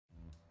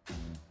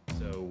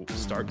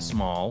start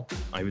small.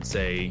 I would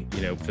say,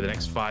 for the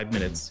next 5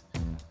 minutes,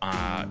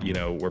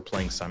 we're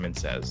playing Simon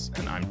Says,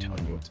 and I'm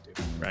telling you what to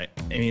do, right?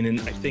 I mean,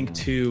 and I think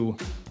too,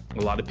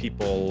 a lot of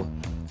people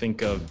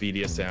think of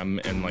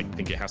BDSM and like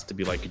think it has to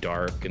be like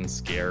dark and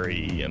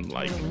scary and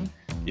like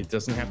it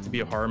doesn't have to be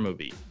a horror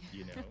movie,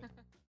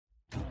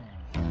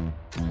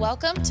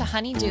 Welcome to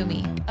Honey Do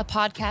Me, a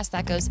podcast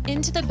that goes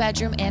into the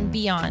bedroom and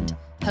beyond,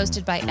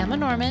 hosted by Emma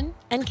Norman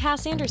and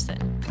Cass Anderson.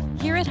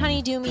 Here at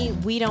Honey Do Me,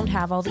 we don't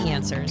have all the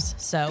answers,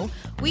 so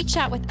we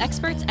chat with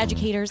experts,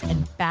 educators,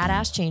 and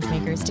badass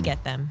changemakers to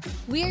get them.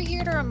 We are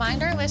here to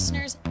remind our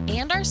listeners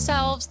and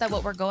ourselves that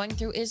what we're going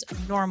through is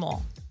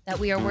normal, that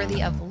we are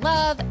worthy of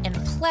love and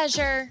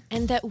pleasure,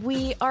 and that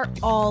we are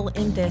all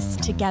in this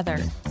together.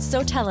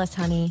 So tell us,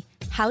 honey,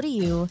 how do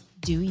you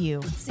do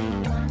you? See,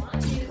 1,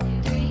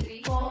 2,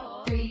 3,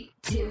 4, 3,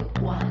 2,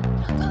 1.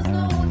 'Cause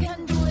no one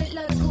can do it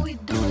like we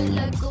do it,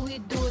 like we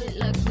do it,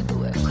 like we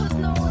do it. 'Cause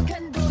no one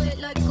can do it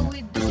like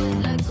we do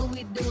it, like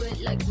we do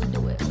it, like we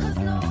do it. 'Cause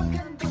no one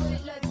can do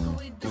it like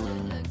we do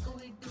it, like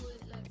we do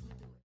it, like we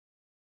do it.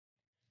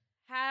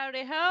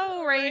 Howdy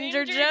ho,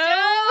 Ranger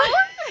Joe.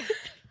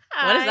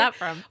 What is that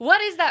from?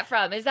 What is that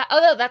from? Is that? Oh,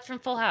 no, that's from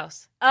Full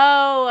House.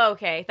 Oh,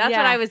 okay. That's Yeah.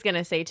 what I was going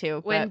to say,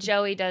 too. When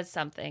Joey does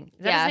something.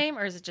 Is that his name,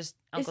 or is it just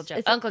Uncle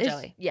Joey? Uncle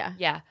Joey. Yeah.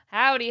 Yeah.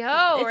 Howdy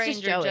ho, It's Ranger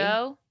just Joey.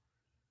 Joe.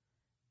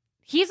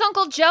 He's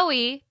Uncle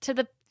Joey to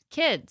the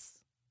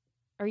kids.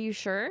 Are you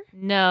sure?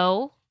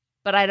 No,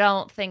 but I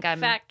don't think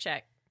I'm... Fact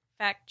check.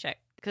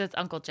 Because it's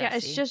Uncle Jesse. Yeah,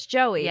 it's just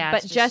Joey. Yeah,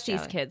 but it's just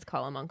Jesse's Joey. kids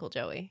call him Uncle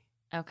Joey.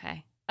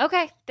 Okay.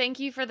 Thank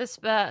you for the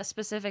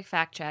specific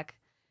fact check.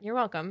 You're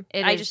welcome.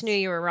 It I is- just knew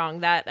you were wrong.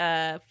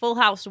 That Full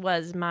House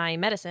was my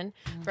medicine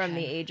from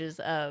the Okay. ages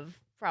of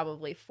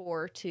probably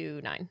 4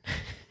 to 9.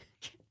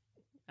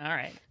 All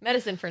right.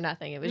 Medicine for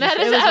nothing. It was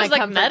Medicine. Just, it was I my was like,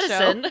 comfort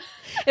medicine?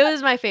 show. It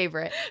was my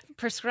favorite.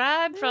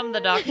 Prescribed from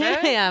the doctor?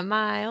 Yeah,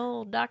 my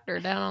old doctor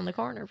down on the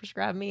corner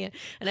prescribed me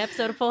an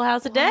episode of Full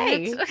House a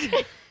day. What?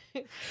 Okay.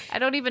 I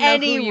don't even know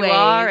who you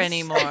are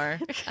Anyways. anymore.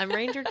 I'm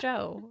Ranger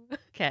Joe.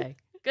 Okay.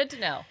 Good to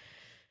know.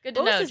 Good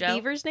to What was know, his Joe.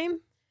 beaver's name?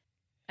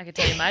 I could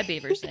tell you my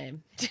beaver's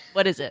name.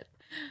 What is it?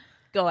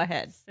 Go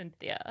ahead.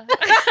 Cynthia.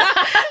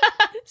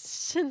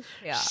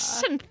 Cynthia.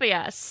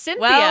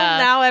 Cynthia. Well,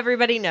 now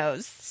everybody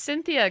knows.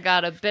 Cynthia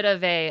got a bit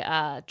of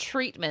a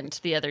treatment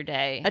the other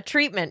day. A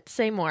treatment.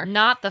 Say more.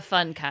 Not the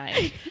fun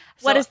kind.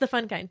 What So, is the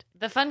fun kind?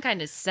 the fun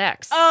kind? Is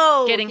sex.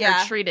 Oh, Getting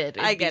her treated.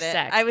 I get be it.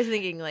 Sex. I was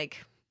thinking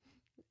like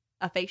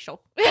a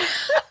facial.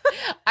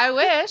 I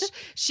wish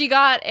she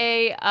got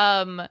a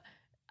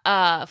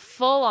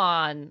full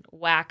on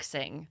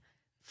waxing.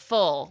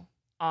 Full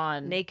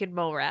on Naked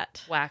mole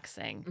rat.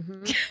 waxing.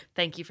 Mhm.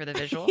 Thank you for the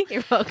visual.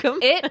 You're welcome.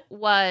 It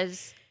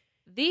was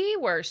the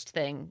worst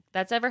thing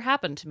that's ever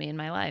happened to me in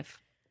my life.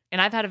 And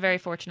I've had a very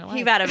fortunate life.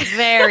 You've had a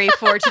very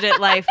fortunate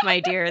life,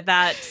 my dear.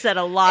 That said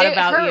a lot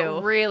about It hurt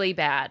you. really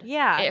bad.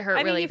 Yeah. It hurt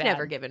I mean, really you've bad.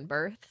 never given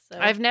birth. So.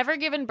 I've never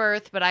given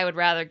birth, but I would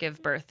rather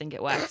give birth than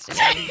get waxed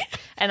again.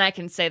 And I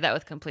can say that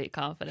with complete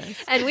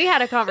confidence. And we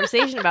had a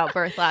conversation about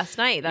birth last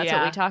night. That's what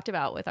Yeah. we talked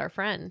about with our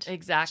friend.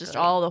 Exactly. Just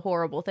all the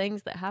horrible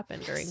things that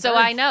happened during So birth.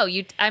 I know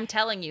you. I'm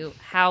telling you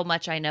how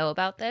much I know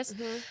about this.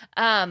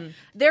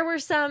 There were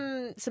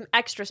some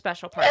extra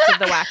special parts of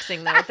the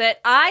waxing though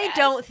that I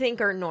don't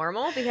think are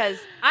normal because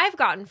I've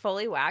gotten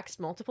fully waxed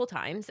multiple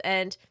times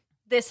and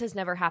this has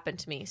never happened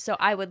to me. So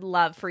I would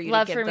love for you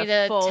Love to for give me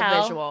the to full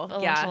tell visual.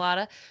 a Yeah.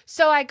 enchilada.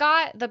 So I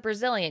got the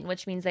Brazilian,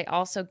 which means they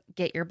also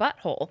get your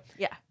butthole.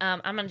 Yeah. I'm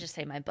gonna just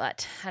say my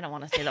butt. I don't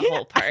want to say the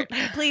whole part.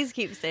 Please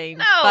keep saying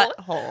No.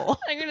 butthole.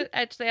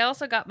 Actually, I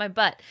also got my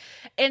butt.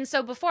 And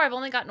so before I've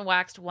only gotten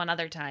waxed one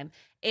other time.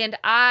 And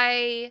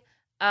I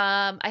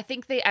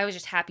think I was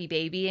just happy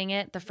babying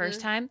it the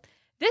first time.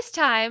 This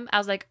time I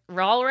was like,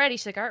 we're all ready.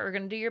 She's like, all right, we're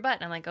going to do your butt.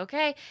 And I'm like,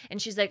 okay. And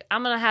she's like,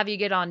 I'm going to have you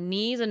get on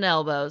knees and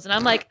elbows. And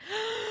I'm like,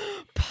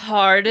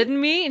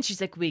 pardon me. And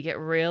she's like, we get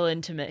real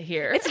intimate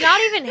here. It's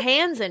not even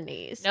hands and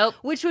knees. Nope.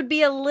 Which would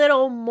be a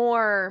little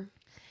more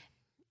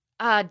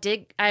I'd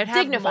have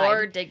Dignified.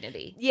 more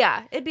dignity.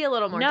 yeah, it'd be a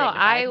little more No,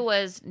 dignified. I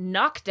was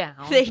knocked down.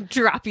 They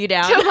drop you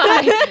down To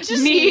my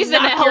Just knees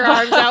and knock your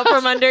elbows. arms out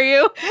from under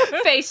you.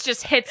 Face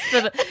just hits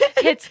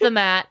the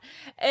mat,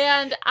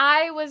 and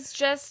I was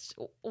just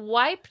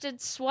wiped and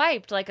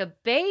swiped like a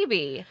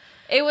baby.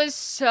 It was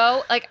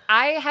so like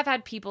I have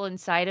had people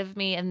inside of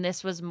me, and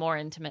this was more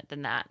intimate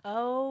than that.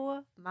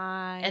 Oh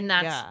my And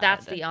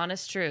that's the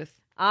honest truth.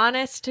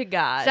 honest to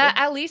God.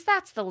 At least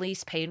that's the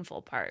least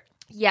painful part.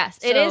 Yes,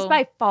 it is So-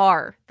 by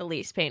far the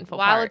least painful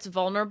While part. it's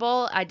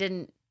vulnerable, I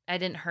didn't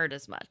hurt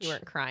as much. You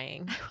weren't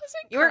crying. I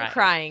wasn't You weren't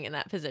crying in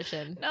that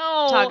position.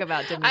 No. Talk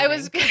about demeaning. I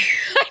was. I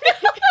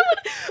know.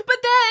 But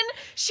then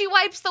she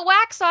wipes the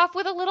wax off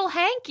with a little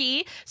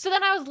hanky. So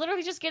then I was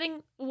literally just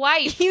getting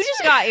wiped. You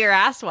just got your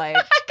ass wiped.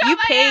 got You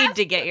my paid ass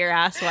to get your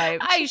ass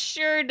wiped. I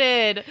sure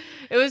did.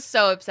 It was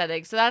so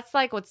upsetting. So that's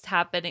like what's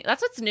happening.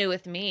 That's what's new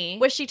with me.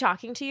 Was she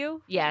talking to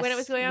you? Yes, When it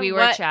was going on? we were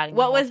What- chatting the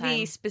What whole was time.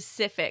 the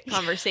specific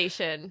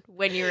conversation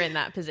when you were in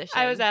that position?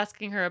 I was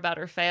asking her about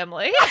her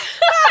family.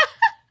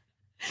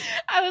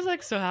 I I was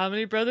like, so how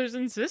many brothers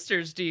and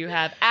sisters do you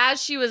have?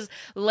 As she was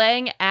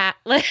laying ass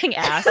Laying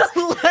ass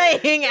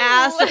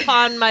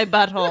upon my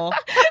butthole.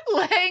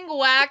 laying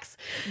wax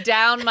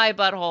down my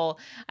butthole,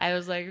 I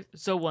was like,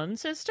 so one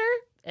sister?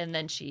 And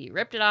then she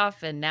ripped it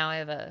off, and now I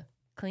have a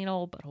clean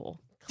old butthole.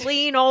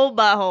 Clean old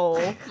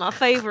butthole. My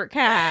favorite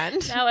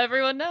kind. Now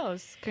everyone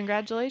knows.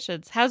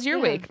 Congratulations. How's your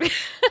week?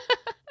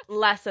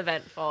 Less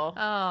eventful.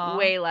 Oh,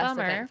 way less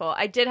bummer. eventful.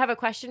 I did have a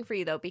question for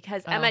you, though,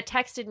 because Emma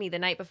texted me the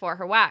night before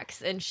her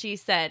wax, and she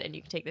said, and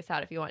you can take this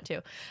out if you want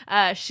to,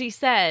 she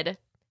said,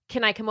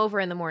 can I come over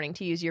in the morning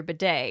to use your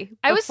bidet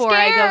I was before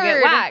I go get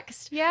scared.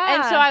 waxed? Yeah.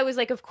 And so I was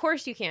like, of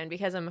course you can,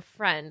 because I'm a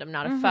friend. I'm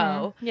not a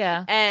foe.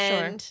 Yeah,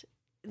 And sure.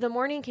 the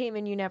morning came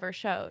and you never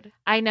showed.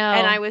 I know.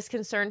 And I was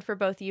concerned for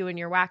both you and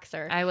your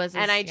waxer. I was,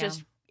 And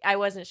I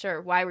wasn't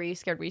sure. Why were you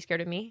scared? Were you scared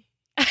of me?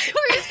 Were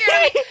you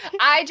scared of me?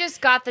 I just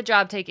got the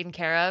job taken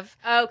care of.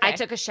 Okay. I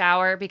took a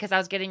shower because I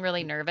was getting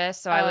really nervous.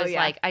 So I was yeah.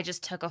 like, I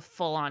just took a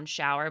full-on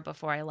shower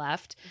before I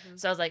left.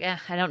 So I was like,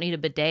 I don't need a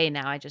bidet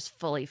now. I just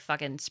fully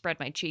fucking spread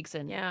my cheeks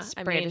and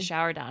sprayed a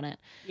shower down it.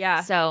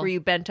 Yeah. So were you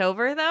bent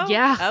over though?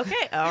 Yeah.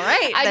 Okay. All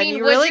right. I Then mean,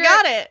 you really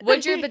got it.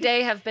 Would your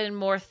bidet have been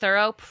more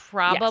thorough?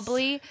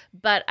 Probably.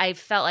 But I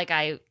felt like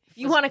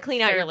You want to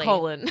clean out your fairly-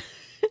 colon.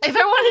 If I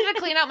wanted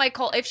to clean out my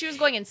colon, if she was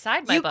going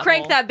inside my You butthole,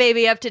 crank that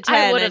baby up to 10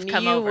 I would have and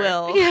come you over.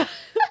 will. Yeah.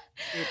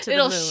 To the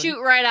It'll moon. shoot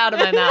right out of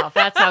my mouth.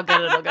 That's how good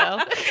it'll go.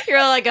 You're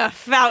like a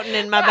fountain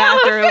in my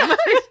bathroom.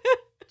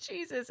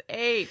 Jesus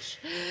H.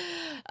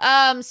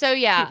 So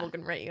yeah. People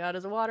can rent you out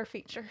as a water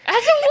feature. As a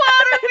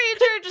water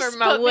feature, just For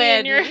my put me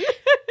in your wedding.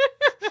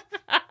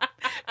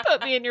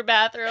 put me in your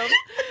bathroom.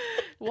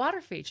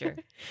 Water feature.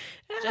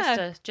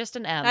 Just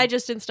an M. I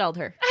just installed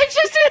her. I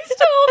just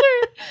installed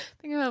her.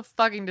 Think of how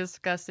fucking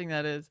disgusting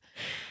that is.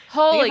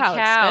 Holy Think of how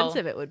cow.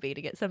 expensive it would be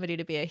to get somebody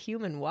to be a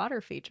human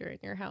water feature in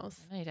your house.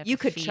 You'd have You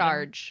to could feed 'em.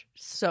 charge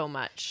so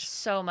much.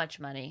 So much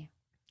money.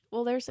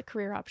 Well, there's a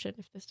career option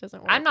if this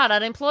doesn't work. I'm not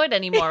unemployed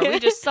anymore. We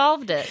just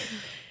solved it.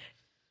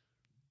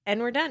 And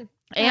we're done.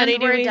 And Honey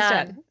we're Dooey's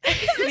done.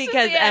 This is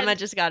Because the end. Emma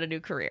just got a new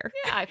career.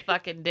 Yeah, I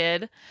fucking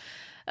did.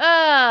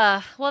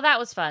 Well, that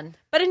was fun.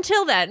 But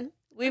until then,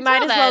 we Until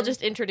might as well then.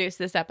 just introduce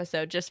this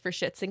episode just for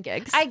shits and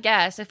gigs. I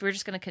guess if we're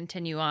just going to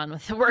continue on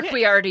with the work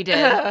we already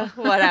did.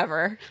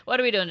 Whatever. What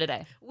are we doing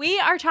today? We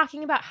are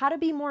talking about how to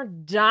be more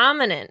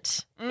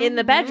dominant in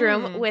the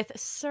bedroom with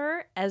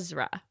Sir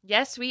Ezra.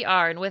 Yes, we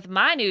are. And with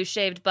my new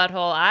shaved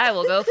butthole, I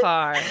will go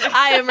far.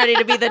 I am ready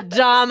to be the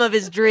dom of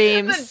his The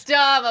dreams.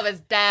 dumb of his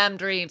damn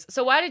dreams.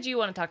 So why did you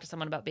want to talk to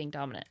someone about being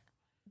dominant?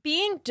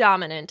 Being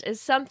dominant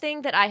is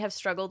something that I have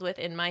struggled with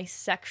in my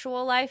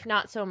sexual life,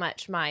 not so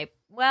much my,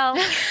 well,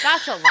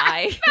 that's a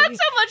lie. Not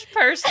so much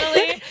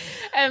personally.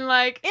 And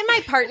like, In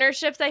my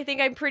partnerships, I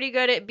think I'm pretty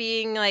good at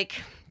being like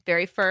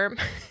very firm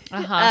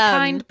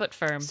kind but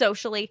firm.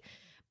 socially.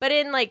 But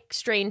in like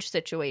strange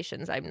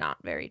situations, I'm not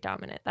very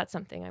dominant. That's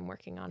something I'm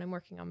working on. I'm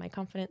working on my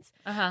confidence.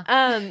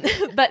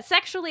 But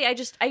sexually,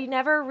 I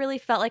never really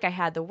felt like I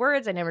had the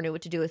words. I never knew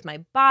what to do with my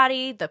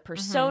body, the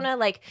persona.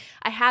 Like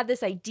I had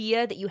this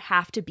idea that you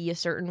have to be a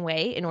certain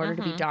way in order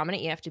to be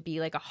dominant. You have to be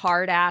like a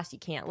hard ass. You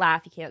can't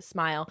laugh. You can't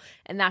smile.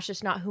 And that's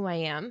just not who I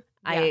am.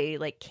 I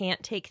like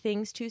can't take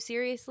things too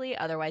seriously.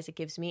 Otherwise, it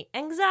gives me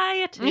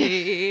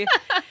anxiety.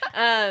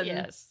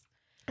 Yes.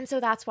 And so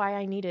that's why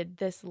I needed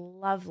this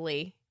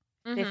lovely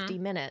 50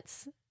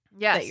 minutes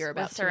Yes, that you're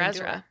about with Sir to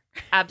Ezra. endure.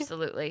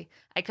 Absolutely.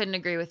 I couldn't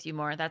agree with you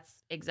more. That's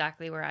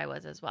exactly where I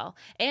was as well.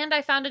 And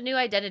I found a new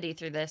identity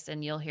through this,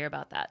 and you'll hear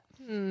about that.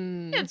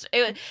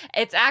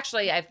 It's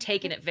actually, I've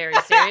taken it very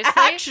seriously.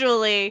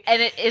 Actually,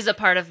 And it is a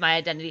part of my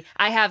identity.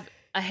 I have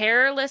a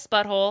hairless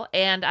butthole,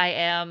 and I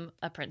am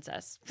a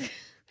princess.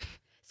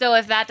 So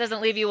if that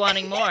doesn't leave you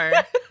wanting more,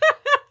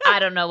 I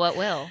don't know what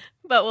will.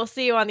 but we'll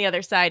see you on the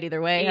other side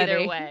either way. Either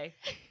honey. way.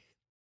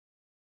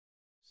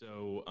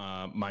 So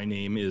my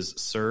name is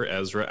Sir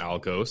Ezra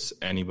Algos.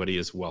 Anybody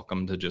is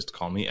welcome to just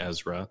call me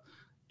Ezra.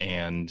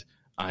 And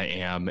I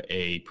am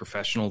a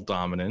professional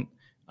dominant.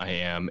 I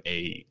am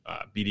a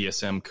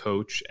BDSM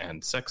coach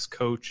and sex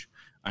coach.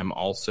 I'm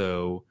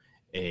also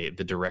the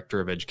director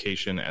of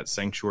education at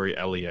Sanctuary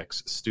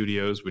LEX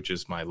Studios, which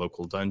is my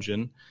local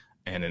dungeon,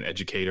 and an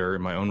educator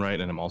in my own right.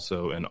 And I'm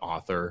also an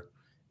author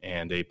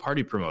and a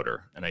party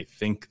promoter. And I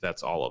think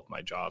that's all of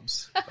my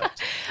jobs.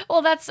 But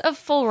Well, that's a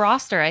full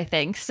roster, I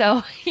think.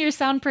 So you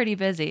sound pretty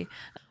busy.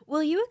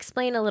 Will you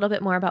explain a little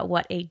bit more about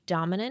what a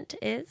dominant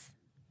is?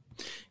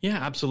 yeah,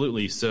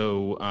 absolutely.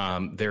 So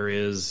there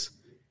is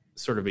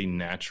sort of a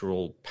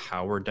natural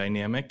power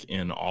dynamic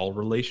in all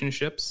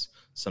relationships.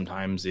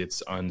 Sometimes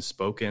it's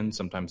unspoken,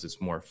 sometimes it's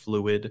more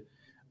fluid,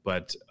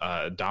 but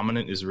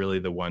dominant is really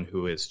the one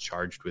who is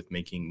charged with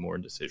making more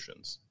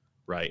decisions,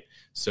 right?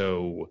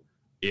 So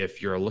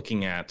if you're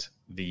looking at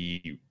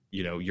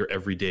your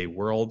everyday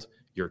world,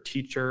 your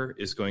teacher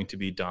is going to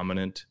be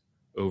dominant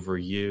over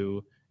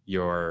you,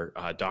 your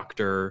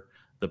doctor,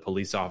 the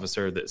police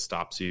officer that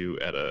stops you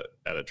at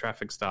a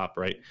traffic stop,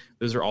 right?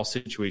 Those are all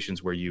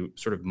situations where you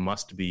sort of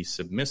must be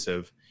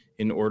submissive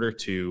in order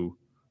to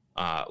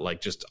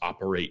just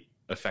operate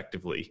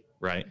effectively,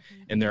 right?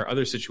 And there are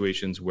other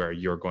situations where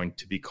you're going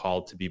to be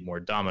called to be more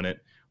dominant,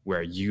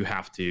 where you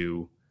have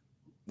to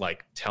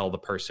like tell the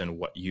person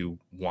what you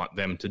want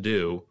them to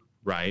do,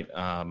 right?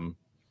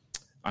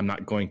 I'm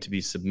not going to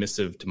be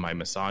submissive to my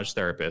massage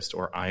therapist,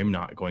 or I'm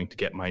not going to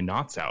get my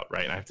knots out,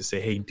 right? And I have to say,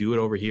 hey, do it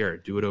over here,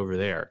 do it over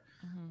there.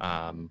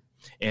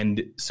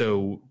 And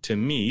so to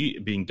me,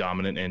 being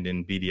dominant and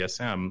in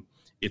BDSM,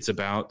 it's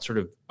about sort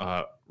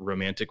of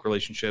romantic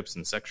relationships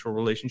and sexual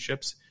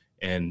relationships,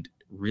 and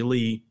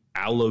really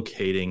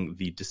allocating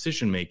the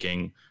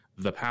decision-making,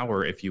 the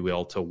power, if you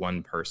will, to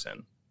one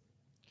person.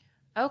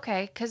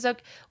 Okay, because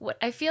what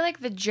I feel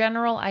like the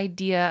general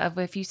idea of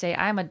if you say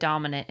I'm a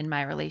dominant in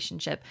my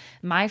relationship,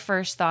 my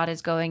first thought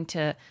is going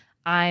to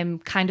I'm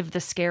kind of the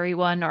scary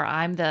one, or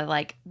I'm the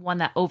like one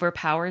that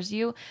overpowers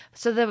you.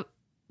 So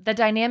the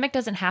dynamic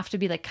doesn't have to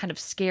be like kind of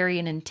scary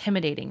and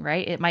intimidating,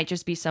 right? It might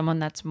just be someone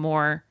that's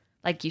more,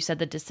 like you said,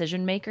 the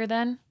decision maker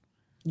then.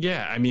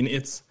 Yeah, I mean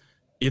it's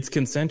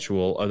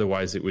consensual,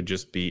 otherwise it would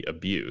just be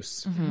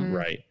abuse,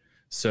 right?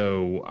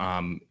 So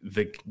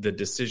the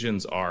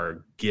decisions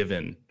are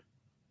given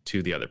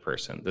to the other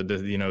person.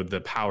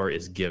 The power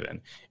is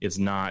given. It's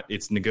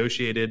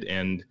negotiated,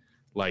 and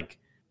like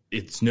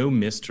it's no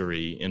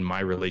mystery in my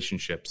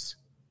relationships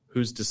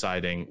who's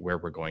deciding where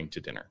we're going to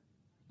dinner.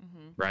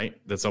 Right?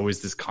 That's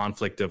always this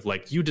conflict of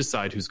like, you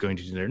decide who's going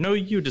to dinner. No,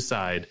 you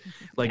decide.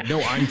 Like,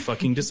 no, I'm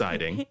fucking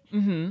deciding.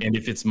 And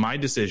if it's my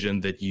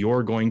decision that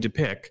you're going to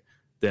pick,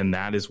 then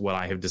that is what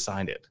I have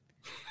decided.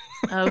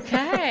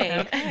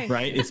 Okay.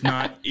 Right?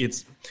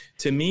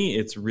 To me,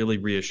 it's really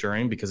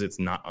reassuring because it's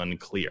not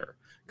unclear.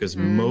 Because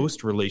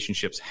most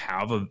relationships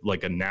have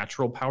a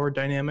natural power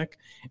dynamic,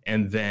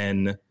 and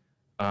then,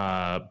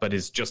 but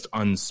it's just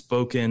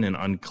unspoken and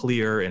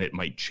unclear, and it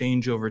might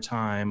change over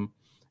time.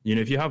 You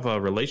know, if you have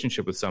a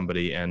relationship with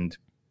somebody, and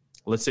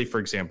let's say, for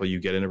example, you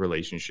get in a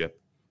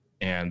relationship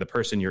and the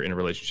person you're in a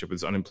relationship with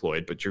is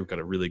unemployed, but you've got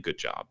a really good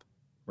job,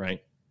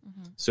 right?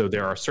 So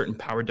there are certain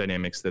power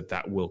dynamics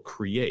that will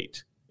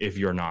create. If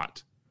you're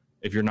not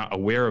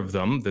aware of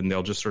them, then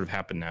they'll just sort of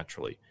happen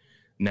naturally.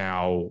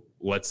 Now,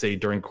 let's say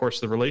during the course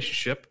of the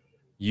relationship,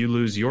 you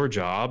lose your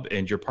job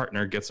and your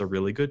partner gets a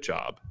really good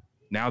job.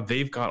 Now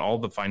they've got all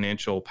the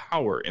financial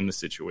power in the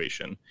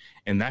situation,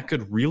 and that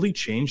could really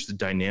change the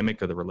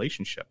dynamic of the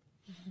relationship.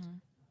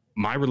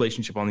 My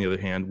relationship, on the other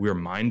hand, we're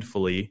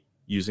mindfully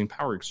using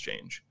power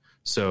exchange.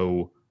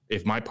 So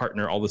if my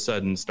partner all of a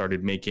sudden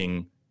started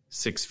making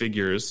 6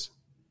 figures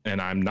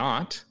and I'm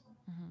not,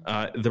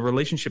 the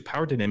relationship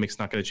power dynamic's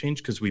not going to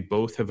change because we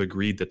both have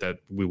agreed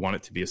that we want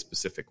it to be a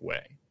specific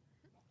way.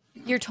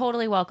 You're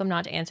totally welcome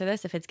not to answer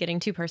this if it's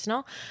getting too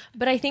personal.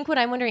 But I think what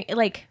I'm wondering,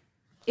 like,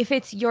 if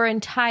it's your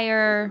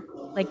entire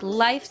like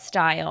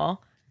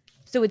lifestyle,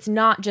 so it's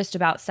not just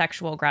about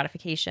sexual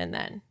gratification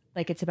then,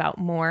 like it's about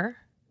more.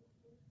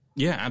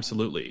 Yeah,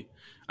 absolutely.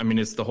 I mean,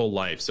 it's the whole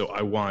life. So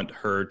I want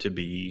her to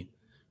be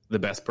the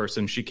best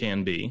person she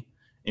can be.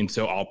 And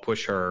so I'll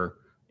push her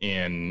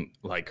in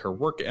like her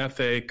work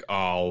ethic.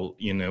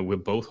 We'll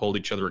both hold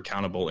each other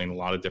accountable in a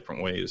lot of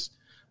different ways.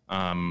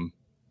 I'm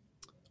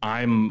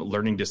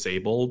learning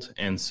disabled.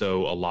 And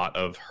so a lot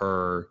of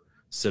her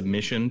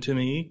submission to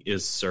me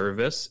is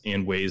service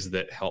in ways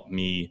that help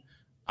me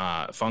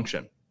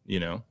function.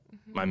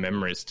 My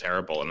memory is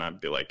terrible, and I'd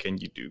be like, can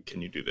you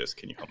do this?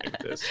 Can you help me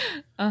with this?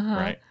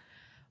 Right.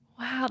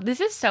 Wow, this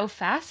is so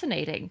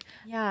fascinating.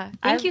 Yeah.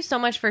 Thank you so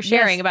much for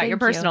sharing about your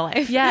personal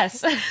life.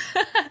 Yes.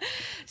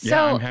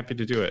 Yeah, I'm happy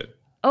to do it.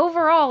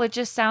 Overall, it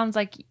just sounds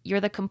like you're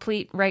the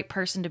complete right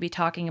person to be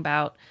talking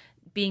about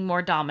being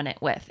more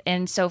dominant with.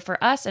 And so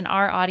for us and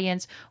our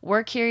audience,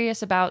 we're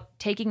curious about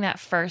taking that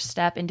first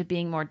step into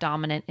being more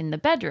dominant in the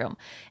bedroom.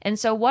 And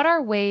so what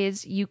are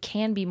ways you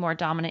can be more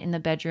dominant in the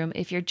bedroom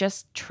if you're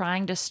just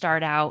trying to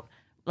start out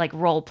like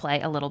role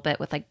play a little bit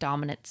with like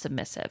dominant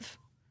submissive?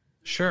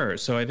 Sure.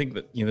 So I think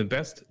that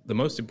the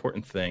most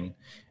important thing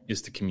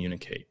is to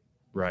communicate,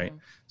 right?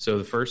 So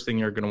the first thing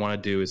you're going to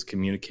want to do is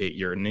communicate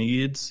your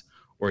needs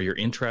or your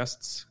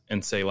interests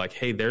and say like,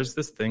 hey, there's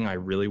this thing I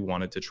really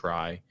wanted to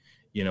try.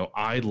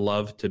 I'd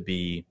love to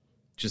be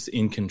just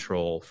in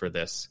control for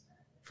this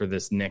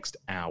next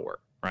hour,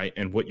 right?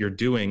 And what you're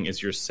doing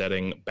is you're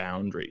setting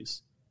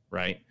boundaries,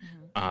 right?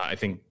 I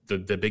think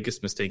the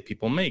biggest mistake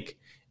people make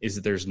is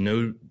that there's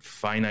no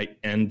finite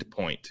end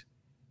point,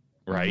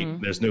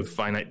 right? There's no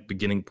finite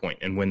beginning point.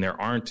 And when there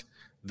aren't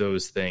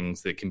those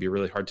things, that can be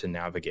really hard to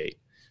navigate.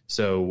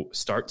 So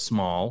start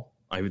small.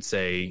 I would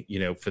say,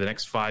 for the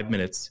next 5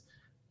 minutes,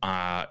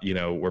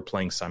 we're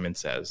playing Simon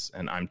Says,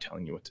 and I'm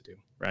telling you what to do,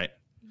 right?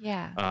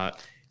 Yeah.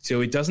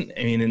 So it doesn't,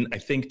 and I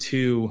think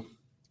too,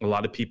 a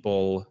lot of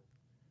people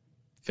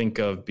think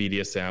of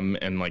BDSM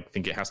and like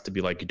think it has to be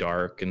like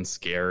dark and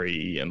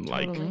scary and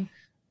like, Totally.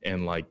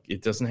 And like,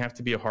 it doesn't have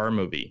to be a horror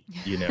movie,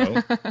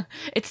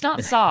 It's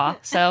not Saw,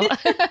 so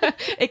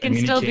it can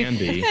still it can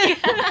be.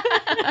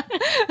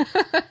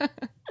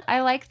 I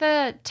like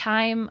the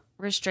time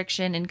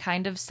restriction and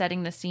kind of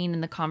setting the scene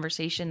in the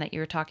conversation that you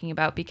were talking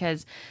about,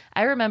 because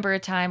I remember a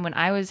time when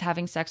I was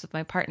having sex with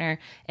my partner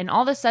and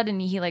all of a sudden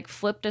he like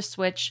flipped a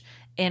switch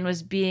and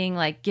was being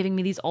like giving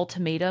me these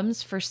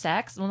ultimatums for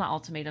sex. Well, not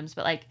ultimatums,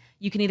 but like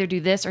you can either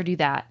do this or do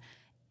that.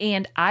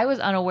 And I was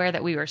unaware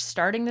that we were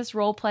starting this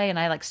role play, and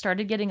I like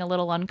started getting a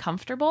little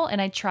uncomfortable,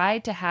 and I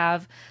tried to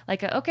have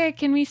like okay,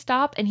 can we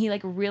stop? And he like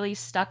really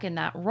stuck in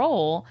that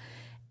role.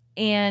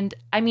 And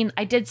I mean,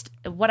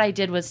 what I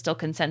did was still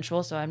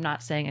consensual, so I'm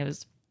not saying it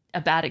was a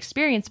bad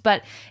experience,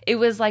 but it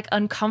was like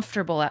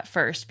uncomfortable at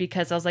first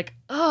because I was like,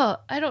 oh,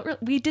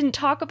 we didn't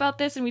talk about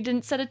this and we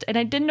didn't set it, and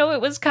I didn't know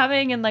it was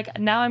coming. And like,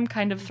 now I'm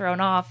kind of thrown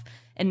off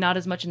and not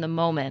as much in the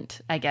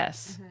moment, I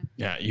guess. Mm-hmm.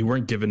 Yeah. You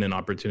weren't given an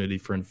opportunity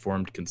for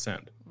informed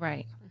consent.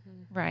 Right.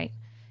 Mm-hmm. Right.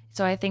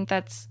 So I think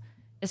that's,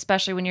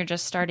 especially when you're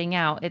just starting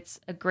out, it's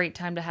a great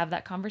time to have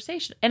that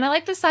conversation. And I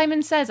like the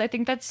Simon Says. I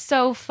think that's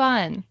so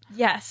fun.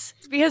 Yes,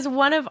 because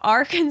one of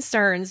our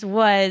concerns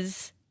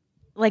was,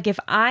 like, if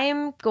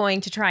I'm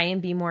going to try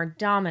and be more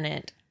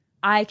dominant,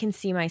 I can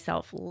see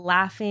myself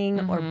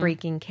laughing or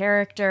breaking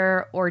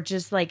character or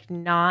just, like,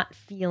 not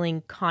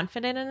feeling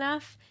confident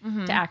enough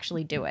to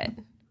actually do it.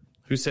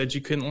 Who said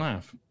you couldn't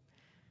laugh?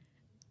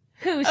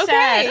 Who said?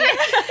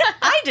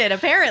 I did,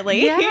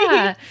 apparently.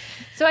 Yeah.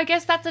 So I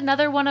guess that's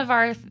another one of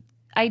our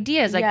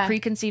ideas, like Yeah.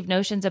 preconceived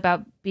notions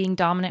about being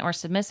dominant or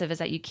submissive, is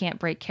that you can't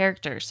break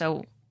character.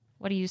 So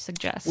what do you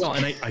suggest? Well,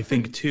 and I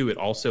think, too, it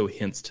also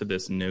hints to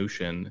this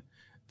notion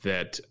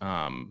that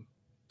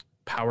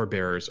power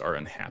bearers are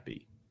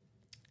unhappy,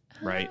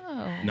 right?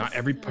 Oh, Not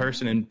every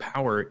person in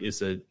power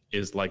is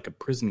like a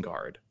prison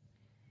guard,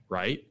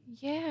 right?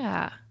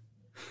 yeah.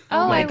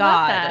 Oh my I love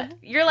God. that.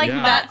 You're like,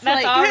 Yeah. that's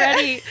like-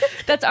 already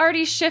that's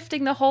already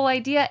shifting the whole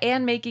idea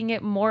and making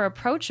it more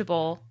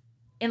approachable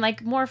and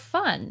like more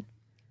fun.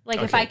 Like,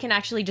 if Okay. I can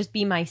actually just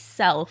be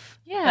myself,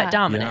 Yeah. but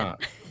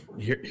dominant.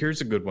 Yeah. Here's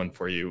a good one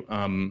for you.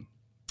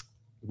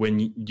 When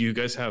do you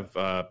guys have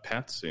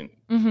pets, and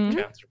Mhm.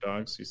 cats or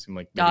dogs? You seem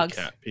like Dogs.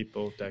 cat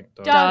people. Dogs.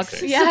 Dogs,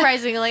 Okay. Yeah.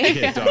 surprisingly.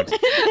 Okay,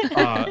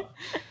 dogs.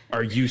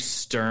 Are you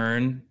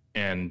stern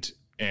and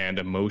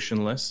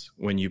emotionless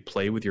when you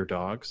play with your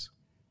dogs?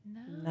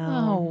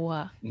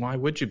 No. Why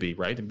would you be,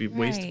 right? It'd be a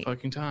waste of Right.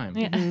 fucking time,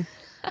 Yeah.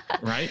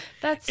 right?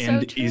 That's And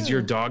so true. is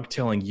your dog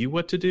telling you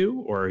what to do,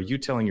 or are you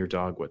telling your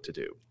dog what to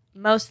do?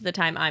 Most of the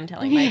time, I'm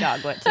telling my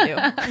dog what to do.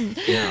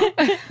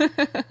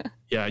 Yeah.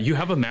 Yeah, you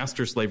have a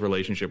master-slave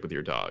relationship with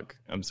your dog.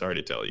 I'm sorry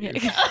to tell you.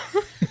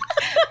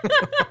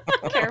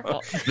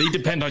 Careful. They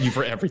depend on you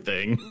for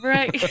everything.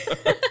 Right.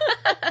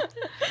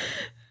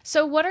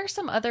 So what are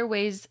some other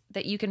ways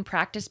that you can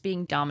practice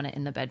being dominant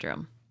in the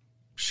bedroom?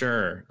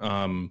 Sure.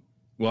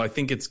 Well, I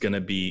think it's going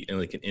to be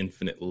like an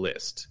infinite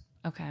list,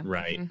 Okay.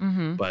 right?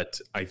 Mm-hmm.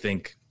 But I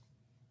think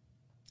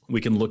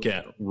we can look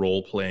at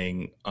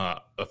role-playing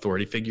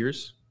authority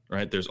figures,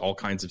 right? There's all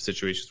kinds of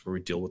situations where we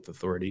deal with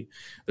authority.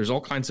 There's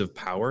all kinds of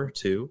power,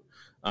 too.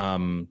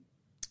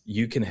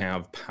 You can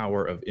have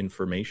power of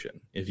information.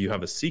 If you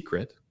have a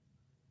secret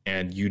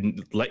and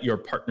you let your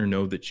partner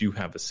know that you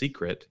have a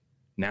secret,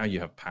 now you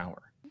have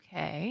power.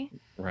 Okay.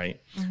 Right.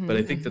 Mhm, But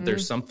I think that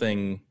there's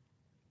something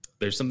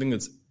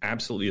that's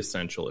absolutely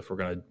essential. If we're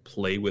going to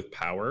play with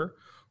power,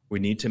 we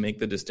need to make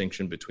the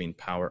distinction between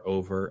power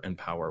over and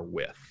power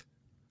with.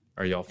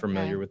 Are y'all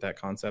familiar with that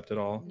concept at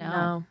all?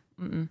 No.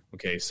 Mm-mm.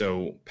 Okay.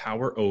 So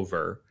power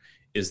over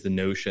is the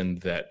notion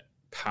that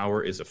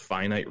power is a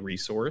finite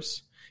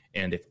resource.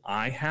 And if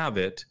I have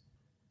it,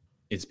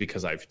 it's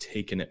because I've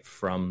taken it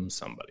from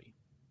somebody.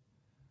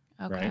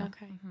 Okay. Right?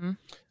 Okay. Mhm.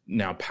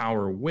 Now,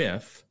 power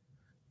with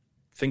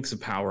thinks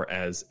of power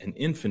as an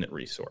infinite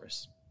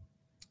resource.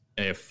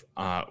 If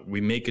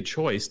we make a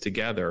choice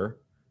together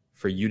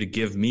for you to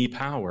give me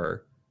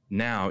power,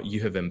 now you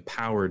have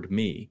empowered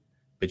me,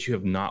 but you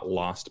have not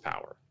lost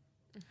power,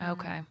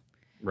 Okay.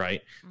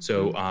 right?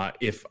 So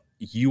if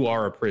you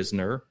are a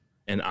prisoner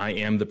and I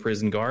am the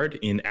prison guard,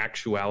 in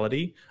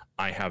actuality,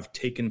 I have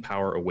taken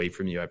power away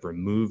from you. I've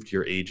removed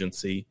your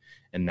agency,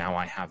 and now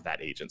I have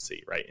that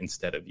agency, right,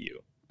 instead of you.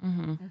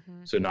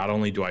 Mm-hmm. So not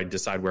only do I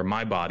decide where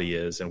my body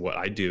is and what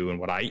I do and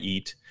what I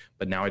eat,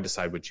 but now I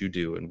decide what you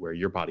do and where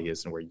your body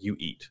is and where you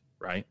eat,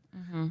 right?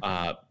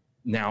 Mm-hmm.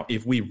 Now,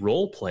 if we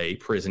role play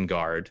prison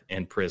guard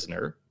and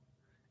prisoner,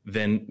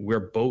 then we're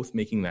both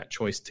making that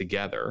choice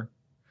together.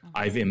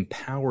 I've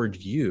empowered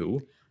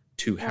you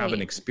to have an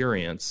Right.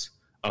 experience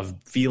of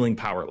feeling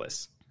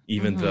powerless,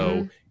 even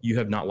though you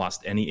have not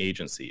lost any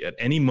agency. At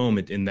any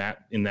moment in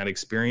that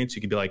experience,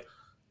 you could be like,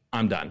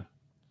 I'm done,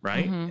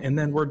 right? And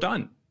then we're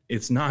done.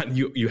 It's not,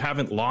 you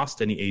haven't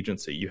lost any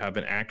agency. You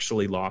haven't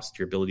actually lost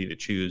your ability to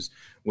choose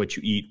what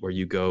you eat, where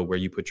you go, where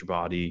you put your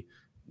body,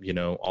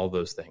 all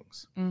those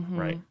things,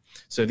 right?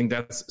 So I think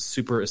that's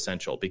super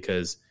essential,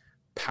 because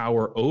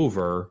power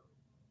over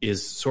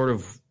is sort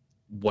of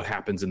what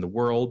happens in the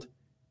world,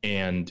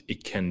 and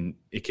it can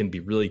be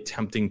really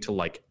tempting to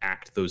like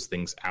act those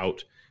things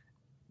out,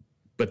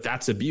 but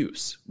that's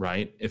abuse,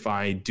 right? If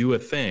I do a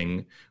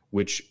thing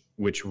which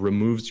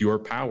removes your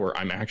power,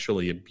 I'm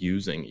actually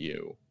abusing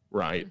you.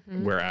 right?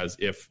 Whereas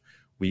if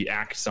we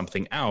act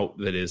something out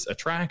that is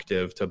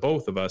attractive to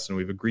both of us and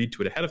we've agreed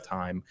to it ahead of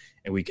time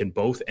and we can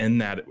both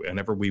end that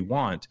whenever we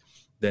want,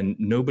 then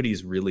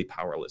nobody's really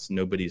powerless.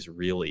 Nobody's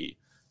really,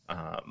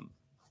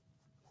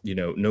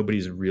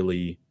 nobody's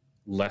really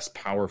less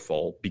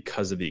powerful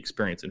because of the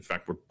experience. In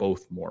fact, we're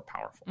both more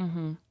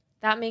powerful.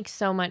 That makes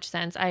so much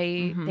sense.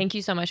 I thank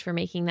you so much for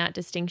making that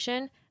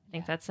distinction. I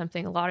think that's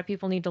something a lot of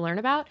people need to learn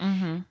about.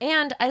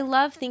 And I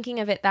love thinking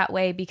of it that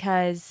way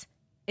because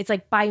it's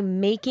like by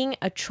making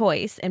a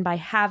choice and by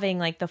having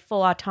like the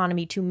full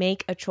autonomy to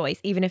make a choice,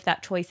 even if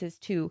that choice is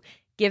to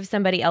give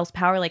somebody else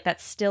power, like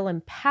that's still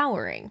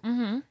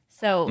empowering.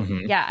 So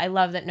yeah, I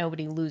love that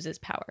nobody loses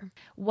power.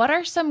 What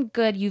are some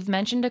good, you've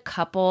mentioned a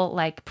couple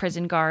like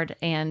prison guard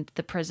and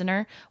the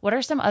prisoner. What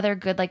are some other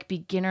good like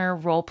beginner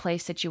role play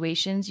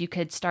situations you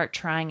could start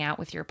trying out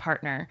with your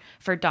partner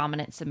for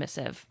dominant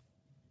submissive?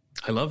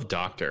 I love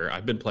doctor.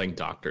 I've been playing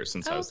doctor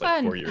since I was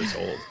fun. like 4 years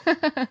old.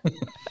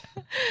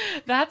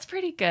 That's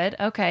pretty good.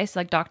 Okay. So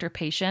like doctor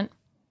patient.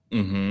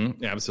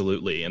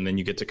 Absolutely. And then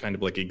you get to kind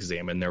of like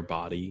examine their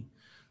body.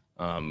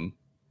 I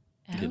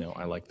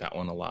like that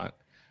one a lot.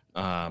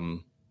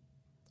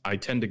 I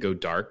tend to go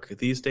dark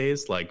these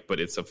days, but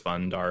it's a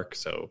fun dark.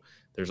 So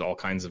there's all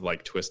kinds of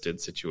like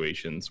twisted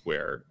situations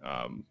where,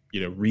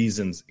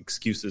 reasons,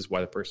 excuses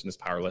why the person is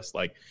powerless.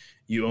 Like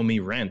you owe me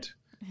rent,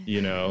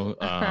 there's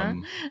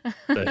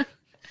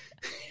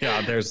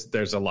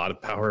a lot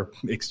of power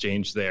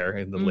exchange there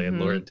in the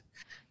landlord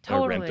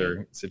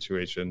renter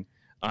situation.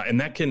 And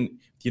that can,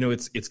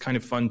 it's kind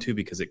of fun too,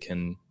 because it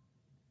can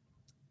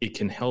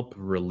help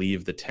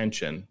relieve the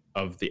tension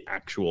of the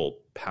actual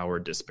power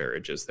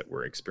disparages that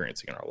we're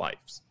experiencing in our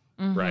lives,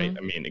 right?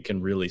 I mean, it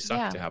can really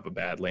suck to have a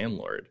bad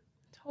landlord,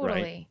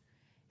 right?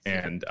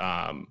 And,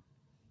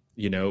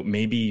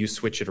 maybe you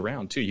switch it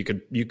around too.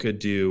 You could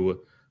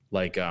do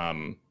like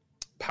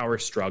power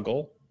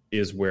struggle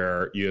is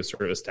where you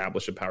sort of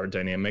establish a power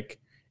dynamic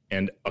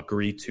and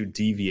agree to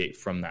deviate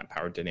from that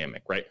power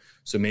dynamic, right?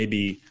 So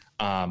maybe,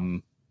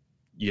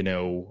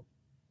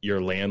 your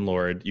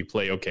landlord, you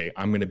play, okay,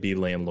 I'm going to be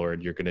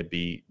landlord. You're going to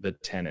be the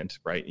tenant,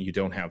 right? You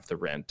don't have the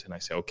rent. And I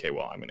say, okay,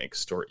 well, I'm going to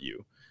extort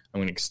you. I'm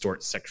going to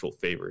extort sexual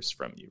favors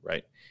from you,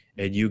 right?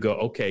 And you go,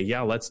 okay,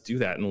 yeah, let's do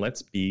that. And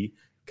let's be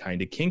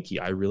kind of kinky.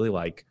 I really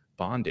like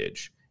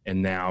bondage.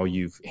 And now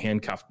you've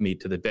handcuffed me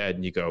to the bed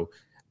and you go,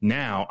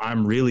 now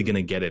I'm really going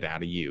to get it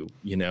out of you.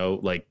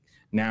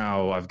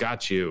 Now I've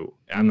got you.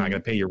 I'm not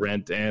going to pay your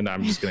rent, and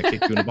I'm just going to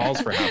kick you in the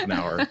balls for half an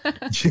hour.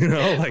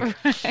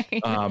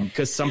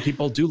 Because some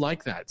people do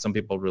like that. Some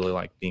people really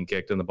like being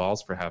kicked in the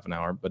balls for half an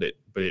hour. But it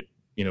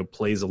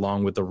plays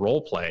along with the role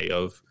play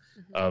of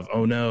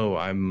oh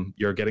no,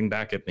 you're getting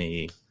back at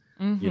me.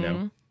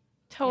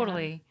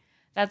 Totally. Yeah.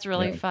 That's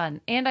really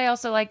fun. And I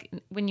also like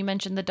when you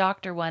mentioned the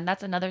doctor one.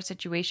 That's another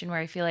situation where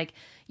I feel like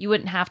you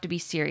wouldn't have to be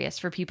serious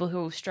for people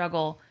who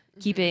struggle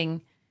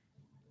keeping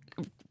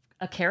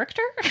a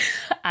character.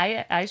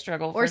 I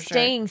struggle or for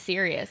staying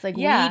serious. Like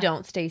we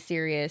don't stay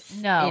serious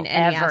in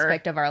any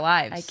aspect of our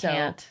lives. I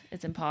can't.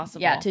 It's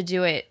impossible. Yeah, to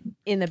do it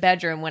in the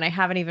bedroom when I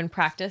haven't even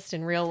practiced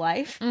in real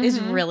life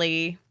is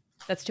really,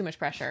 that's too much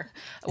pressure.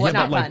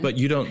 But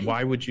you don't.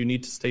 Why would you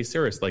need to stay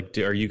serious? Like,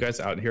 are you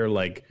guys out here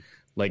like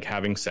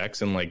having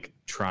sex and like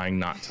trying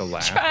not to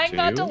laugh? Trying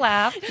not to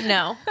laugh.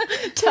 No.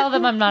 Tell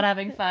them I'm not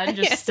having fun.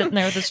 Just sitting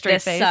there with a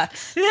straight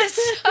face. This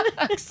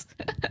sucks.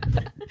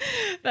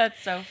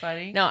 That's so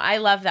funny. No, I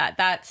love that.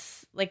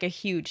 That's like a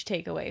huge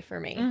takeaway for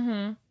me.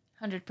 100%.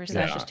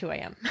 That's just who I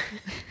am.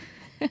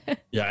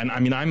 Yeah, and I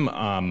mean, I'm,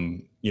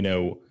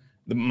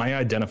 my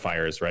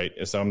identifiers, right?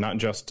 So I'm not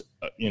just,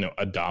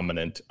 a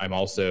dominant. I'm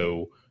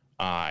also,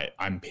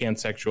 I'm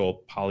pansexual,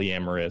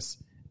 polyamorous,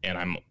 and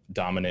I'm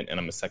dominant, and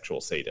I'm a sexual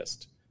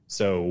sadist.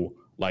 So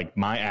like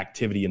my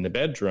activity in the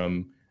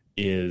bedroom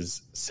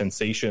is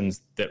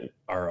sensations that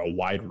are a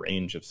wide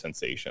range of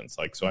sensations.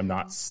 Like, so I'm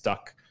not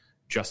stuck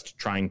just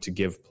trying to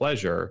give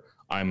pleasure.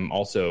 I'm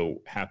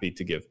also happy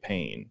to give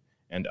pain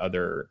and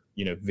other,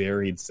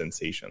 varied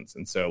sensations.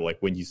 And so like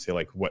when you say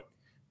like,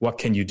 what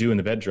can you do in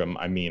the bedroom?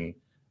 I mean,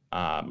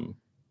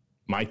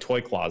 my toy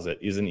closet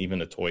isn't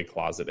even a toy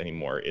closet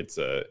anymore. It's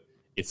a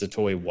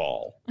toy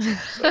wall.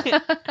 So.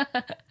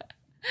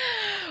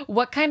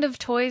 What kind of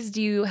toys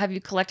have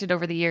you collected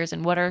over the years,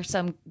 and what are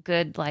some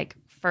good like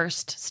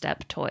first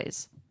step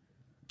toys?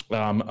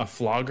 A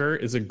flogger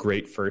is a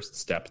great first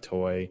step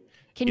toy.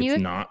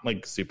 It's not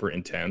like super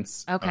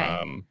intense.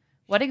 Okay.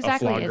 What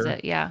exactly is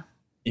it? Yeah.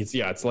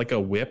 It's like a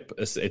whip.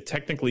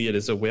 Technically it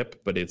is a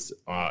whip, but it's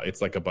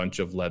like a bunch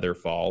of leather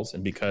falls.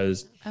 And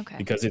because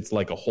it's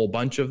like a whole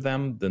bunch of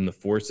them, then the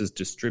force is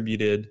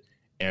distributed.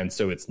 And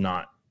so it's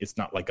not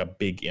like a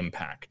big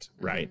impact.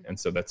 Right. And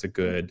so that's a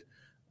good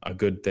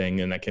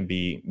thing. And that can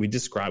be, we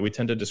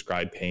tend to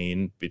describe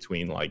pain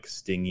between like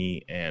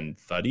stingy and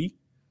thuddy.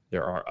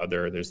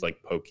 There's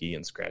like pokey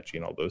and scratchy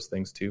and all those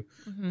things too.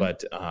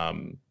 But,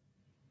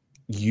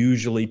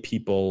 usually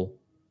people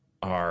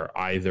are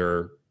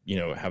either,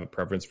 have a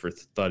preference for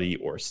thuddy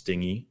or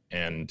stingy.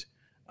 And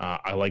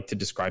I like to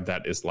describe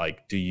that as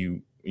like,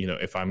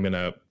 if I'm going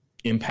to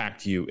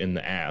impact you in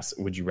the ass,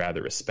 would you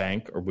rather a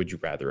spank or would you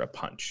rather a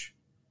punch?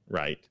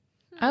 Right.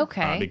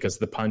 Okay. Because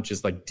the punch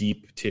is like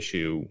deep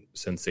tissue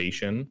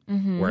sensation,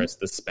 whereas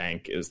the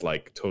spank is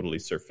like totally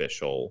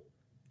superficial,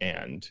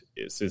 and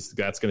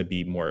that's going to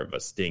be more of a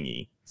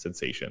stingy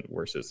sensation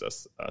versus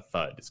a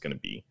thud is going to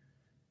be,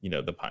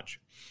 the punch.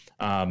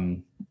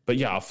 But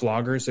yeah, a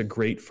flogger is a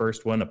great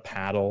first one, a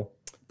paddle.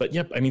 But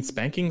yep, I mean,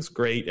 spanking's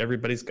great.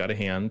 Everybody's got a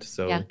hand.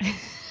 So yeah.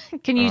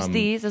 Can use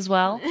these as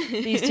well.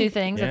 These two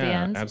things at the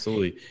end.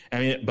 Absolutely. I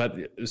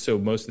mean, so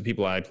most of the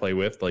people I play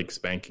with, like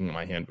spanking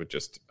my hand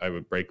I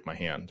would break my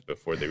hand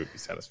before they would be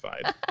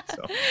satisfied.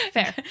 So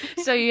Fair.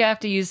 So you have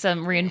to use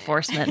some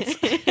reinforcements.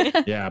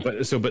 yeah,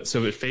 but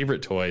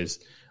favorite toys.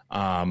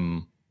 I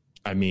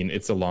mean,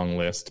 it's a long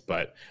list,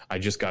 but I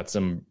just got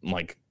some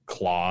like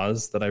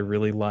claws that I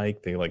really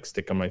like. They like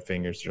stick on my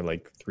fingers. They're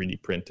like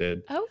 3D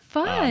printed. Oh,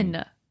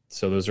 fun.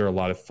 So those are a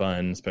lot of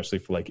fun, especially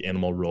for like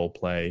animal role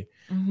play.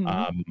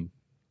 I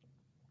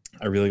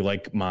really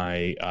like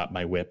my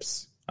my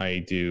whips. I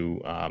do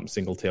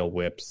single tail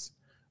whips.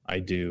 I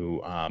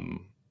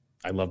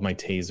love my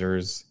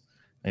tasers.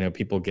 I know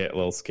people get a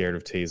little scared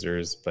of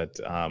tasers, but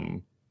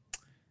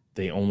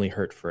they only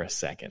hurt for a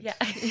second. Yeah.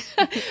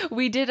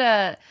 We did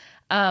a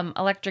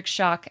electric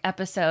shock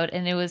episode,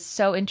 and it was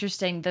so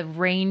interesting the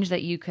range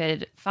that you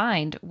could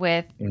find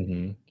with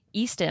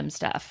eStim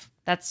stuff.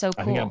 That's so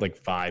cool. I think I have like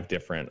 5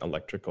 different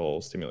electrical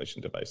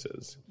stimulation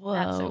devices. Whoa.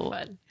 That's so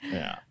fun.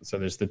 Yeah. So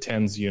there's the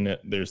TENS unit,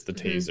 there's the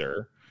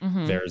taser,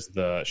 there's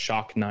the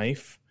shock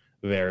knife,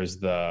 there's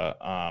the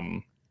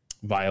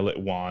violet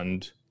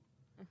wand.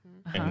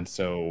 And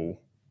so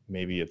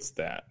maybe it's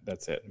that.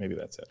 That's it. Maybe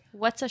that's it.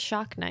 What's a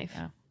shock knife?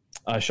 Yeah.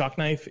 A shock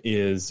knife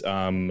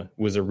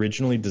was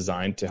originally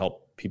designed to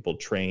help people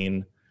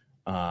train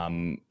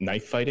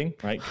knife fighting,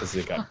 right? Because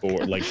they got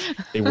bored, like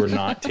they were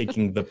not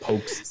taking the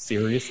pokes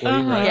seriously,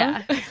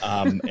 right?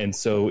 Yeah. And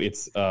so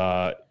it's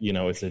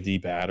it's a D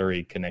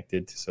battery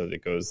connected so that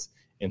it goes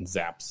and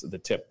zaps the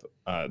tip.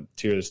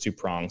 There's 2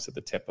 prongs at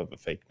the tip of a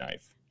fake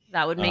knife.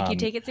 That would make you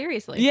take it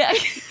seriously. Yeah.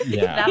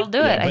 Yeah, That'll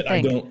do it. But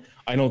I think.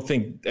 I don't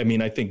think. I mean,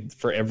 I think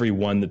for every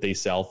one that they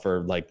sell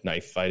for like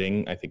knife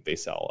fighting, I think they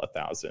sell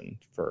 1,000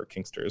 for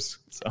kinksters.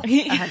 So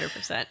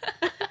 100%.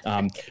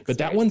 but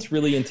that one's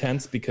really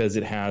intense because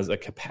it has a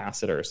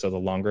capacitor. So the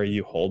longer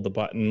you hold the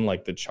button,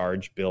 like the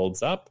charge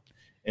builds up.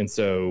 And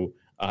so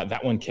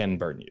that one can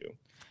burn you.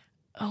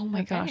 Oh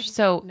my gosh.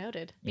 So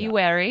Noted. be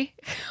wary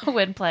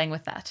when playing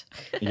with that.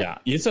 Yeah.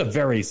 It's a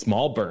very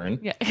small burn.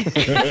 Yeah.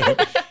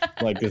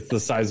 Like it's the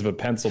size of a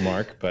pencil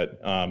mark, but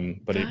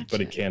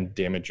it can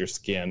damage your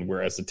skin,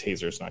 whereas a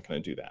taser is not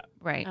going to do that.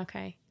 Right.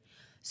 Okay.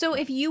 So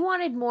if you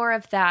wanted more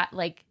of that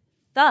like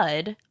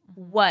thud,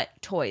 what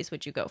toys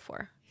would you go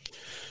for?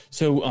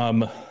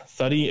 So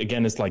thuddy,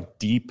 again, is like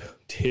deep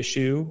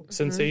tissue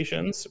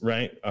sensations,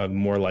 right?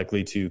 More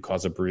likely to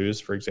cause a bruise,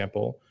 for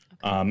example.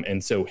 Okay.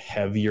 And so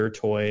heavier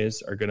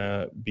toys are going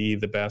to be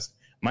the best.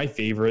 My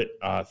favorite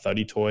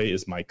thuddy toy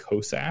is my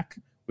Cossack,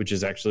 which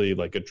is actually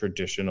like a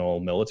traditional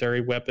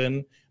military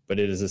weapon, but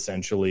it is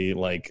essentially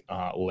like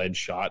lead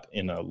shot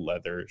in a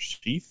leather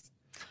sheath.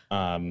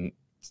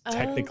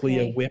 Technically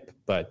a whip,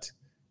 but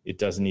it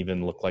doesn't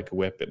even look like a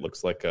whip. It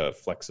looks like a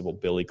flexible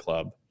billy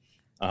club.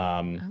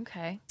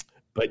 Okay.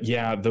 But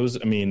yeah,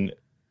 those, I mean,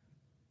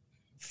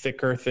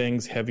 thicker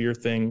things, heavier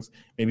things,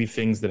 maybe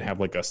things that have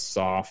like a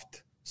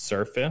soft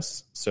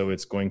surface. So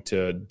it's going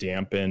to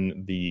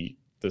dampen the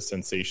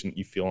sensation that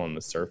you feel on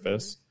the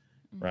surface,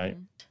 right?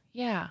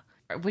 Yeah.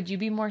 Would you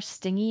be more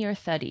stingy or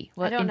thuddy?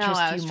 I don't know.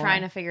 I was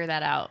trying to figure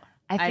that out.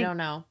 I don't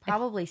know.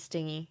 Probably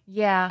stingy.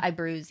 Yeah. I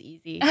bruise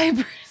easy. I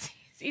bruise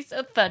easy,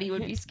 so thuddy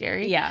would be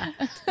scary. Yeah.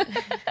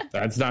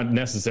 That's not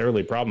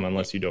necessarily a problem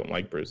unless you don't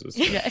like bruises.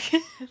 Yeah.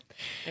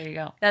 There you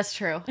go. That's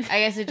true. I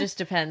guess it just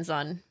depends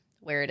on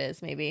where it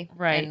is, maybe.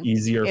 Right. And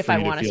Easier if for I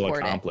you to wanna feel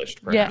sport it. accomplished.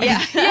 Yeah.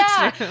 Perhaps.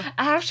 Yeah. That's true.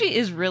 Actually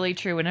is really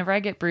true. Whenever I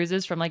get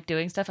bruises from like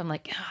doing stuff, I'm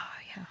like, oh,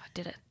 yeah, I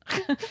did it.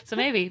 So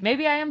maybe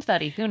I am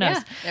thuddy. Who knows?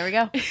 Yeah, there we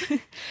go.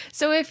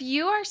 So if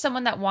you are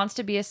someone that wants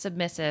to be a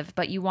submissive,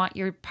 but you want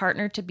your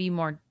partner to be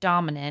more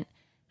dominant,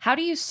 how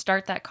do you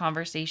start that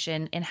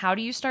conversation, and how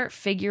do you start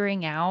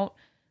figuring out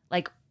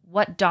like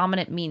what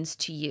dominant means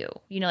to you?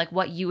 You know, like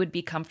what you would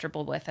be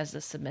comfortable with as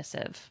a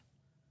submissive.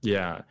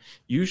 Yeah.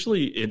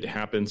 Usually it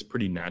happens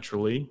pretty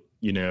naturally.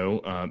 You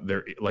know,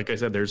 like I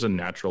said, there's a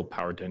natural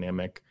power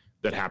dynamic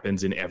that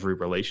happens in every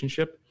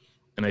relationship.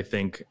 And I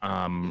think,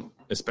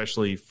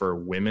 especially for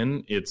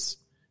women, it's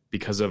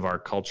because of our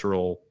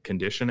cultural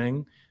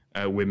conditioning.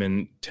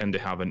 Women tend to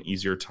have an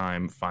easier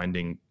time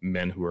finding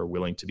men who are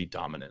willing to be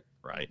dominant,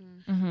 right?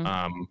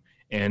 Mm-hmm.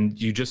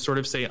 And you just sort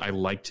of say, I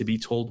like to be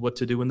told what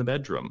to do in the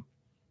bedroom.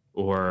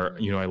 Or,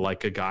 you know, I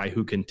like a guy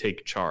who can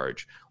take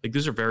charge. Like,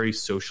 these are very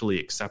socially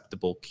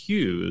acceptable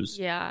cues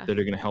that are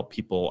going to help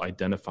people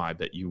identify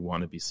that you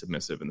want to be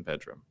submissive in the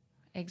bedroom.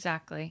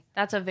 Exactly.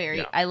 That's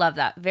a I love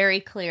that. Very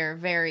clear,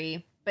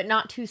 but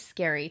not too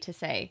scary to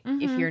say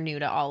if you're new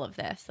to all of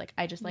this. Like,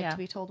 I just like to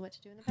be told what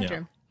to do in the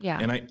bedroom. Yeah.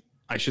 And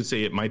I should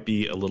say it might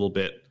be a little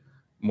bit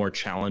more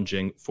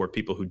challenging for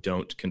people who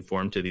don't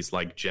conform to these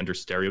like gender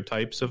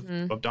stereotypes of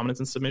dominance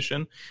and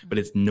submission, but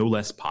it's no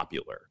less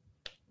popular.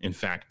 In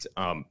fact,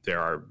 there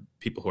are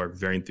people who are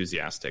very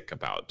enthusiastic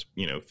about,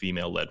 you know,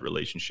 female-led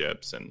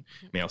relationships and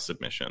male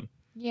submission.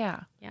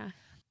 Yeah. Yeah.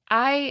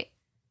 I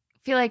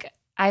feel like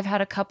I've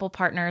had a couple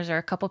partners or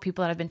a couple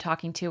people that I've been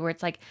talking to where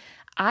it's like,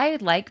 I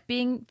like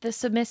being the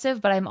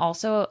submissive, but I'm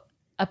also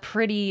a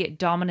pretty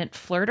dominant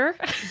flirter.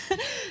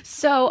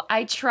 So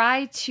I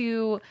try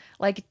to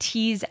like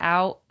tease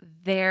out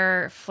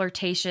their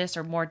flirtatious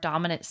or more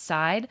dominant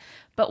side.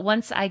 But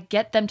once I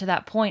get them to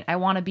that point, I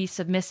want to be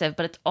submissive,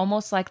 but it's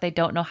almost like they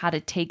don't know how to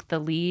take the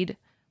lead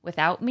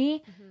without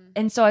me.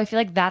 And so I feel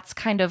like that's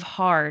kind of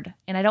hard.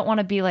 And I don't want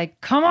to be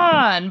like, come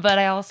on. But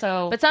I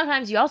also. But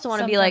sometimes you also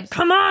want to be like,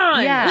 come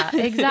on. Yeah,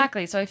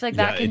 exactly. So I feel like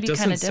that can be kind of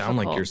difficult. It doesn't sound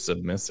like you're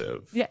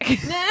submissive. Yeah.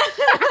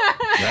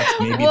 That's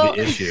maybe the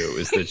issue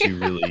is that you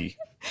really.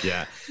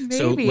 Yeah.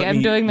 Maybe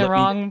I'm doing the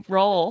wrong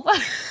role.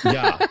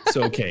 Yeah.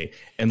 So, okay.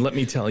 And let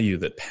me tell you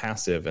that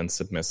passive and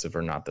submissive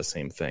are not the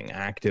same thing.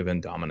 Active and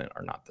dominant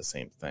are not the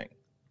same thing.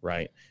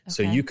 Right. Okay.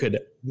 So you could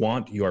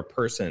want your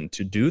person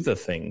to do the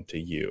thing to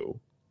you.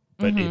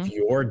 But if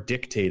you're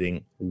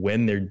dictating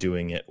when they're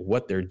doing it,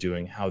 what they're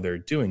doing, how they're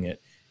doing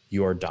it,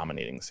 you're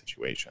dominating the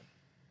situation.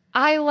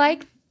 I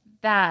like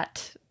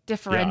that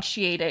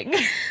differentiating.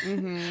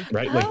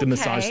 Right? Like the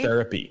massage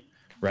therapy,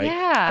 right?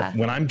 Yeah.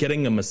 When I'm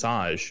getting a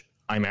massage,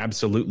 I'm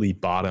absolutely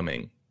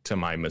bottoming to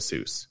my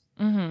masseuse.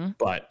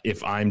 But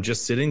if I'm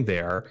just sitting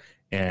there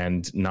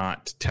and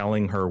not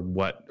telling her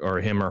what,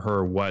 or him or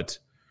her what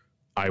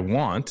I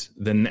want,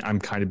 then I'm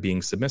kind of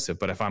being submissive.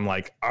 But if I'm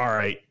like, all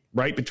right,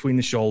 right between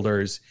the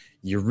shoulders,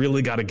 you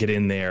really got to get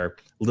in there,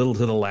 a little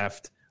to the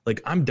left. Like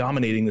I'm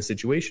dominating the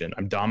situation.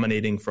 I'm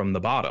dominating from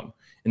the bottom.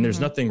 And there's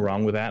nothing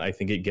wrong with that. I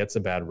think it gets a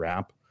bad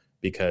rap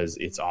because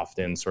it's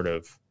often sort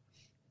of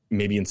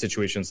maybe in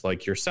situations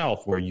like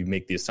yourself where you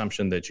make the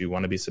assumption that you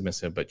want to be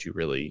submissive, but you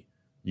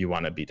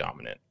want to be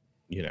dominant,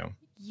 you know?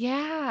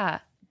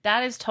 Yeah,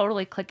 that is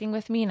totally clicking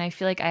with me. And I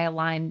feel like I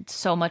align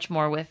so much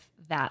more with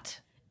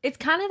that. It's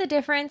kind of the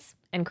difference,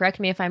 and correct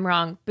me if I'm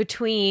wrong,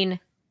 between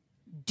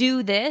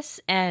do this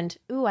and,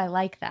 ooh, I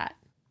like that.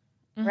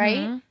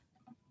 Right?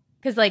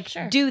 Because like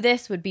do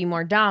this would be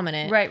more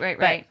dominant. Right.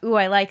 But, ooh,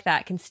 I like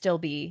that can still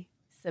be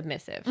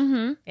submissive.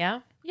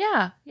 Yeah?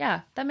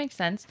 Yeah. That makes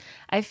sense.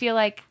 I feel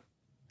like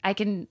I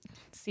can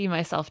see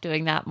myself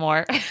doing that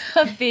more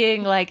of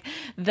being like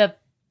the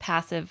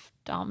passive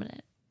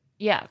dominant.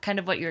 Yeah, kind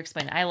of what you're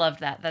explaining. I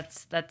loved that.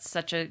 That's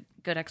such a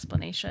good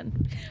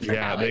explanation.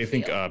 Yeah, they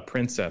think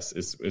princess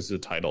is a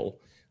title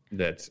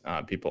that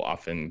people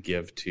often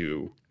give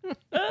to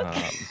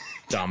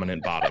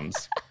dominant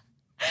bottoms.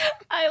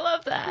 I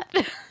love that.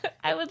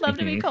 I would love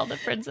to be called a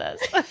princess.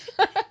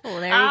 Well,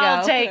 there you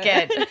I'll go. take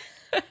it.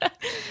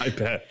 I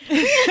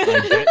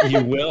bet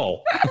you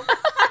will.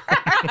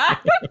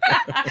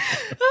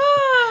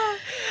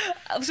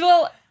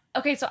 Well,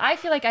 okay, so I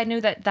feel like I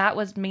knew that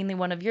was mainly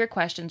one of your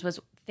questions, was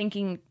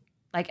thinking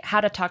like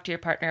how to talk to your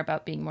partner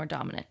about being more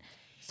dominant.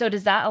 So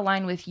does that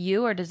align with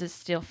you, or does it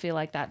still feel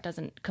like that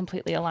doesn't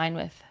completely align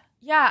with?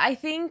 Yeah, I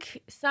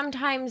think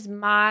sometimes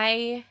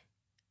my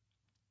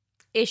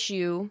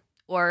issue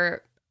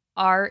or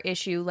our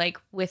issue, like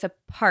with a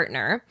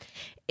partner,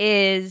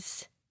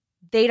 is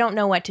they don't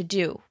know what to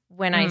do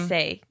when I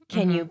say,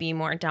 can you be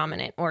more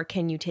dominant, or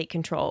can you take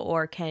control,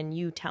 or can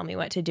you tell me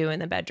what to do in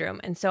the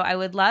bedroom? And so I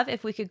would love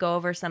if we could go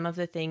over some of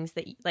the things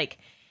that, like,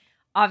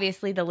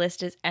 obviously the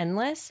list is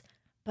endless,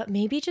 but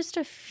maybe just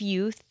a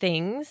few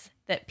things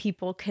that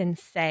people can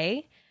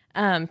say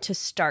to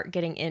start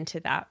getting into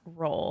that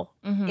role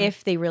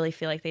if they really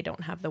feel like they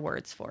don't have the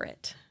words for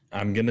it.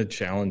 I'm going to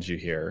challenge you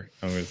here.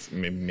 I'm going to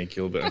maybe make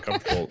you a little bit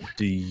uncomfortable.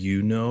 Do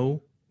you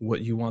know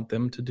what you want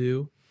them to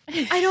do?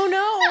 I don't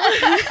know.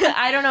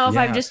 I don't know if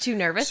I'm just too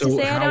nervous to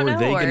say I don't know. So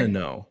how are they going to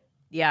know?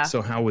 Yeah.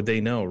 So how would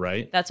they know,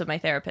 right? That's what my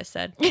therapist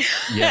said.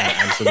 Yeah,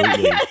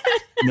 absolutely.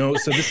 No,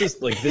 so this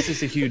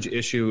is a huge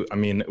issue. I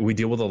mean, we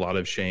deal with a lot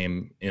of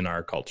shame in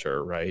our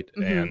culture, right?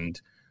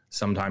 And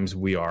sometimes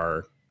we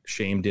are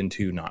shamed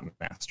into not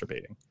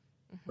masturbating,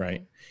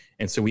 right?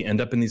 And so we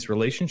end up in these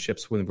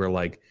relationships when we're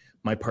like,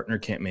 my partner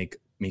can't make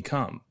me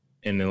come.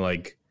 And they're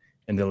like,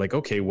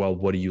 okay, well,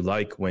 what do you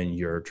like when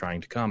you're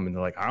trying to come? And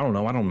they're like, I don't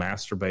know. I don't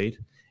masturbate.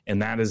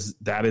 And that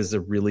is a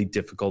really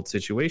difficult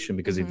situation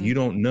because if you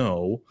don't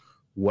know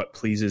what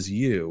pleases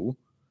you,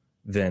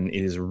 then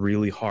it is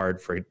really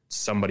hard for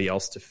somebody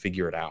else to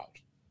figure it out.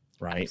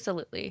 Right.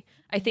 Absolutely.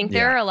 I think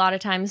there are a lot of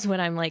times when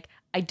I'm like,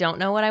 I don't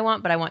know what I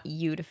want, but I want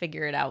you to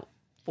figure it out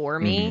for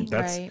me.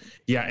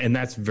 Yeah. And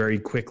that's very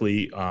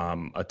quickly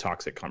a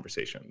toxic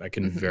conversation that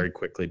can very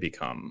quickly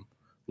become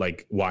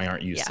like, why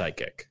aren't you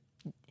psychic?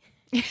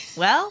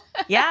 Well,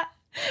 yeah.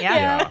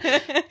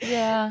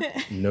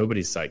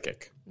 Nobody's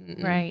psychic.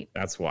 Right.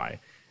 That's why.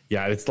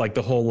 Yeah. It's like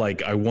the whole,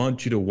 like, I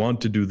want you to want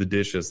to do the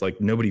dishes.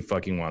 Like nobody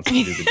fucking wants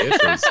to do the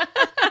dishes.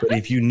 But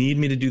if you need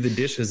me to do the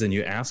dishes and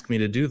you ask me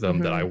to do them,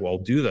 then I will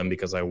do them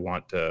because I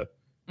want to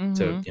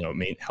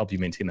help you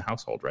maintain the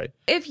household. Right.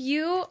 If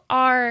you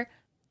are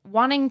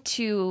wanting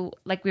to,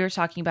 like we were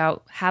talking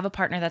about, have a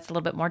partner that's a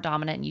little bit more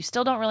dominant, and you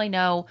still don't really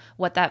know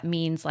what that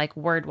means, like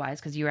word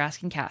wise, because you were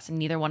asking Cass and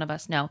neither one of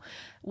us know.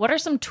 What are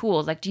some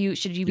tools? Like,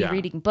 should you be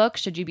reading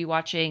books? Should you be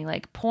watching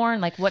like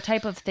porn? Like, what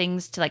type of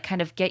things to like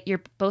kind of get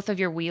both of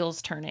your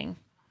wheels turning?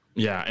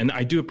 Yeah, and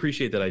I do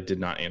appreciate that I did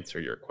not answer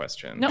your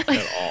question at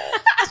all.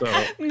 So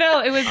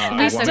no, it was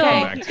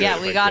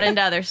we got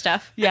into other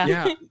stuff.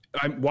 Yeah.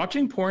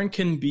 Watching porn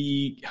can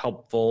be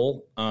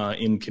helpful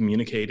in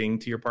communicating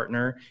to your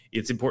partner.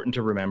 It's important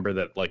to remember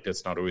that like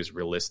that's not always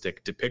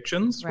realistic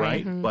depictions,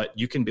 right? Mm-hmm. But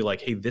you can be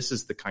like, hey, this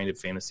is the kind of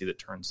fantasy that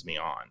turns me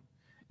on.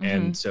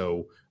 And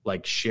so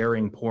like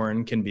sharing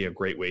porn can be a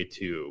great way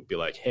to be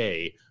like,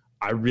 hey,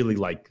 I really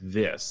like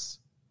this.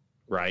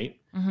 Right.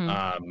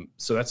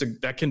 So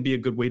that can be a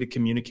good way to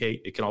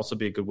communicate. It can also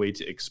be a good way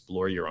to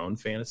explore your own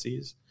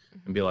fantasies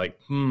and be like,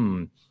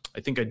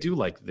 I think I do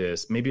like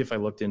this. Maybe if I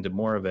looked into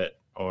more of it,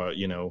 or,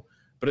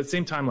 but at the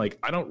same time, like,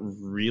 I don't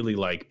really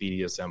like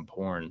BDSM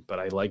porn, but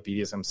I like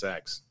BDSM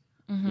sex,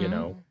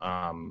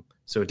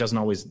 so it doesn't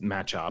always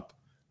match up.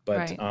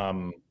 But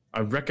I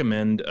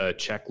recommend a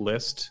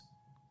checklist.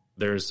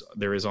 There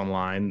is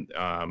online.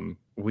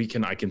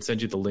 I can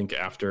send you the link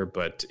after,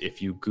 but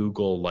if you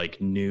Google like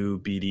new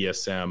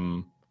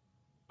BDSM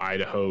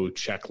Idaho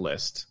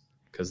checklist,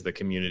 because the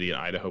community in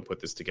Idaho put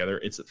this together,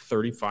 it's a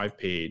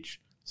 35-page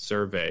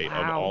survey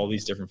of all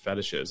these different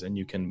fetishes, and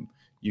you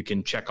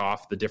can check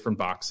off the different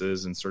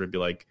boxes and sort of be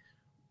like,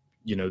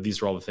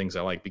 these are all the things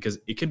I like, because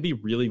it can be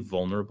really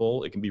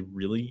vulnerable. It can be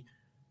really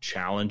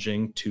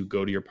challenging to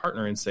go to your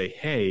partner and say,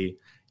 hey,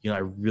 I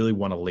really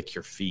want to lick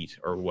your feet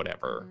or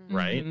whatever,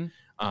 right?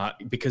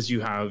 Because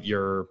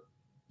you're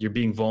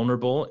being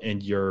vulnerable,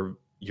 and you're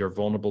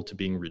vulnerable to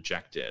being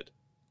rejected,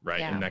 right?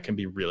 Yeah. And that can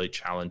be really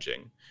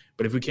challenging.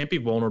 But if we can't be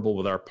vulnerable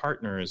with our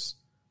partners,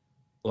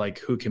 like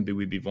who can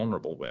we be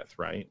vulnerable with,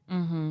 right?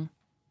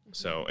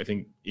 So I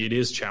think it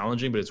is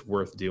challenging, but it's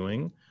worth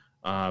doing,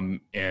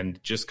 and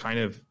just kind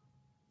of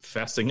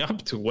fessing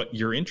up to what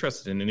you're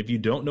interested in. And if you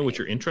don't know what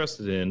you're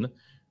interested in,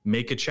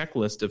 make a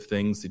checklist of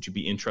things that you'd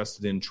be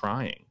interested in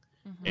trying.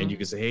 And you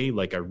can say, hey,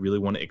 like, I really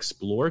want to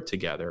explore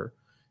together.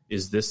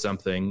 Is this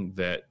something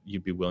that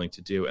you'd be willing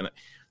to do? And,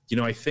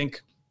 I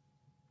think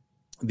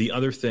the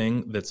other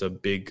thing that's a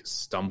big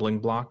stumbling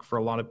block for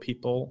a lot of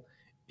people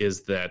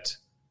is that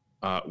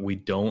we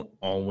don't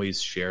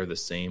always share the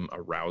same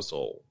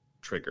arousal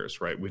triggers,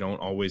 right? We don't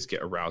always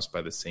get aroused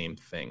by the same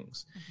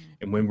things.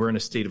 And when we're in a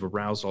state of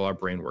arousal, our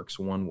brain works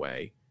one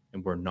way,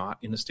 and we're not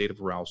in a state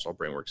of arousal, our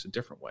brain works a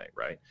different way,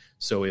 right?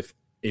 So if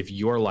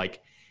you're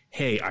like,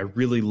 hey, I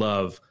really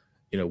love,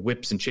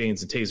 whips and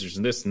chains and tasers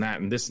and this and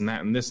that and this and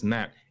that and this and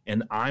that,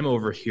 and I'm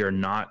over here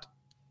not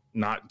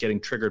getting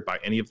triggered by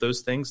any of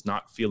those things,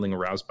 not feeling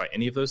aroused by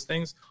any of those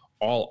things,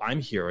 all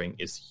I'm hearing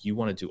is you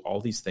want to do all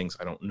these things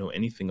I don't know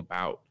anything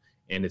about.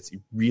 And it's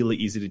really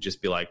easy to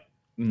just be like,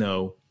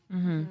 no,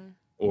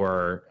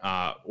 or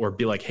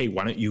be like, hey,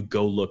 why don't you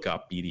go look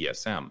up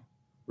BDSM,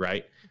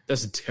 right?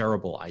 That's a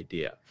terrible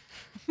idea,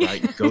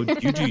 right?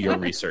 You do your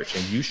research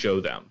and you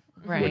show them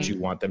what you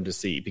want them to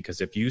see.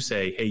 Because if you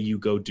say, hey, you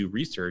go do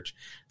research,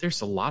 there's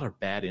a lot of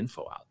bad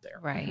info out there.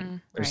 Right.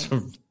 There's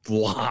a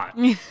lot.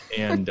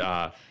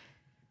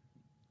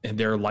 And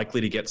they're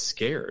likely to get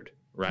scared,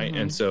 right?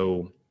 And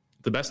so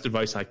the best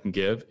advice I can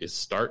give is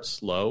start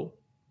slow.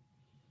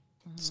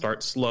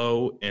 Start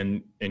slow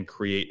and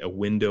create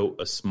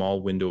a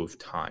small window of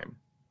time,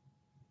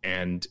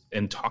 and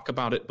talk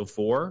about it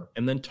before,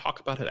 and then talk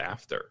about it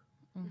after.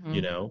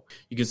 You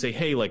can say,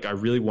 hey, like, I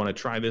really want to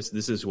try this.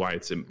 This is why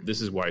it's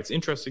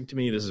interesting to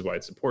me. This is why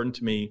it's important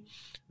to me.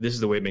 This is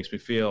the way it makes me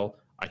feel.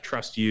 I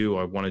trust you.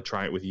 I want to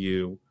try it with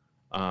you.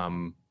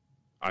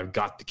 I've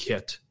got the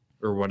kit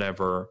or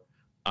whatever.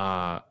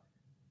 And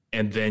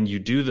then you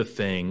do the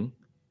thing.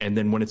 And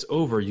then when it's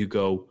over, you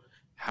go,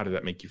 how did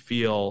that make you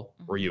feel?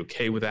 Were you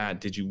okay with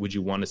that? Would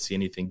you want to see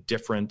anything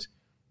different?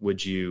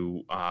 Would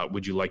you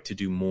like to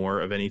do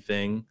more of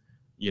anything?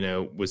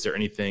 Was there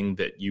anything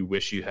that you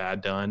wish you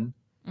had done?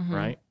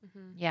 Right.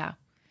 Yeah.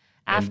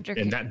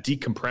 And that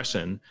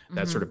decompression,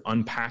 that sort of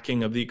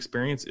unpacking of the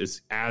experience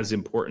is as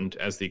important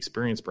as the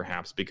experience,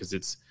 perhaps,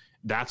 because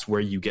that's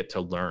where you get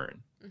to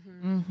learn.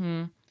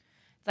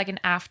 It's like an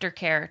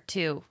aftercare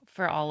too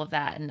for all of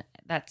that. And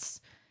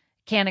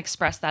can't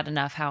express that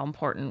enough, how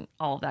important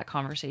all of that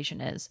conversation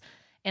is.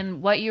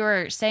 And what you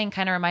were saying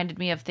kind of reminded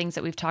me of things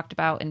that we've talked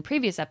about in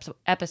previous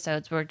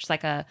episodes, where it's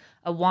like a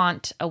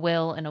want, a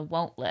will, and a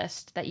won't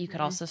list that you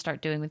could also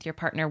start doing with your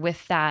partner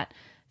with that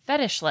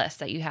fetish list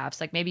that you have.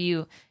 So like maybe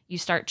you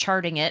start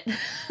charting it,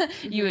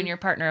 you and your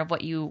partner, of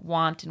what you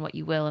want and what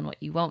you will and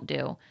what you won't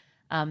do.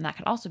 That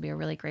could also be a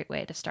really great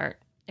way to start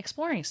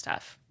exploring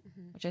stuff,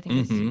 which I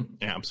think is...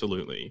 Yeah,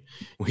 absolutely.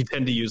 We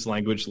tend to use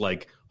language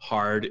like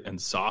hard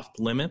and soft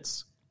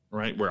limits,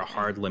 right? Where a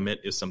hard limit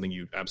is something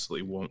you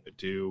absolutely won't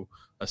do.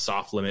 A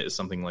soft limit is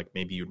something like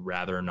maybe you'd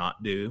rather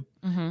not do.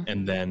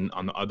 And then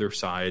on the other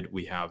side,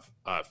 we have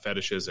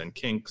fetishes and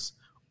kinks,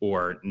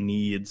 or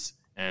needs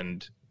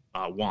and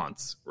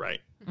wants, right?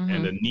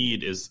 And a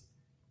need is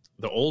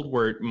the old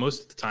word,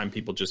 most of the time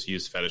people just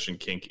use fetish and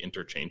kink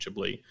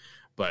interchangeably,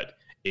 but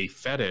a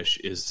fetish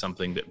is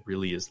something that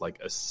really is like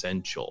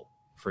essential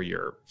for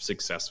your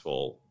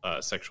successful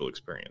sexual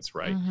experience,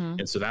 right?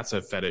 And so that's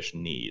a fetish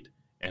need.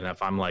 And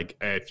if I'm like,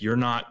 if you're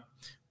not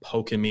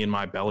poking me in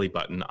my belly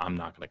button, I'm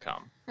not going to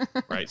come,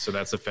 right? So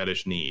that's a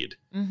fetish need.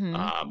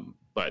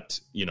 But,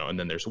 you know, and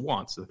then there's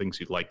wants, the things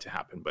you'd like to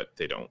happen, but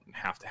they don't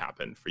have to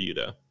happen for you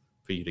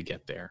to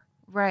get there.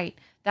 Right.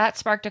 That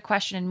sparked a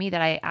question in me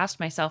that I asked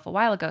myself a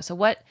while ago. So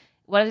what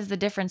is the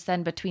difference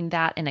then between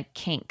that and a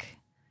kink?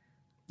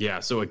 Yeah.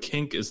 So a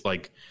kink is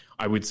like,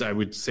 I would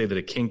say that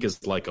a kink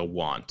is like a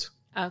want.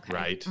 Okay.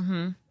 Right.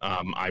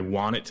 I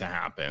want it to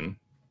happen.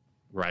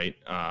 Right.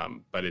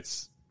 But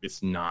it's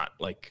not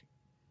like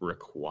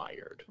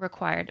required.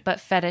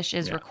 But fetish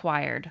is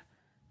required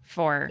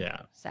for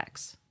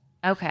sex.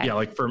 Okay. Yeah.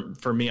 Like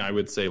for me, I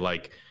would say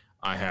like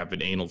I have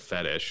an anal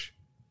fetish,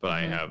 but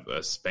I have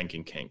a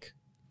spanking kink.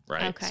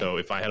 Right. Okay. So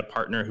if I had a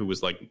partner who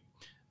was like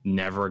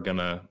never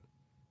gonna,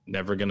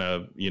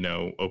 you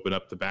know, open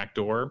up the back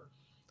door,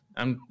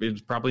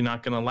 it's probably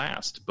not going to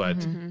last.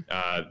 But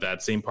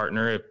that same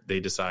partner, if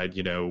they decide,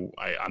 you know,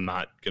 I'm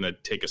not going to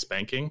take a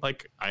spanking,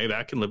 like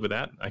I can live with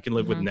that. I can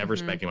live with never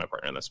spanking my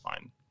partner, and that's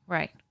fine.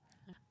 Right.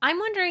 I'm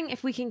wondering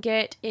if we can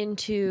get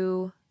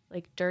into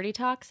like dirty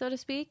talk, so to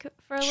speak,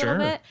 for a little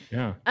bit.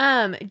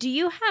 Yeah. Do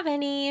you have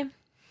any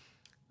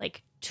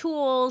like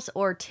tools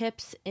or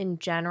tips in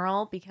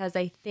general? Because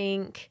I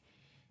think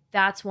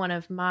that's one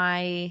of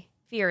my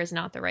fear is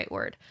not the right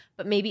word,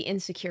 but maybe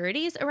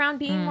insecurities around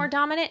being more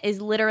dominant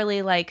is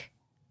literally like,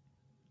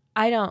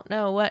 I don't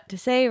know what to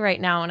say right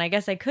now. And I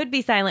guess I could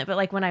be silent, but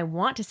like when I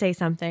want to say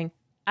something,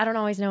 I don't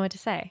always know what to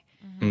say.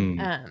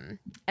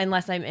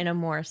 Unless I'm in a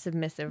more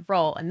submissive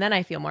role, and then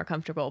I feel more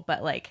comfortable.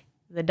 But like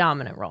the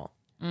dominant role,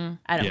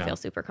 I don't feel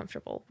super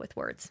comfortable with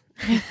words.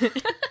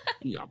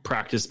 Yeah,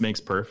 practice makes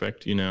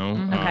perfect, you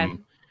know.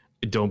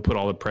 Don't put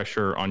all the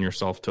pressure on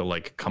yourself to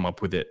like come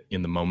up with it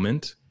in the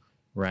moment,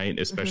 right?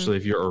 Especially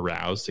if you're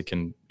aroused, it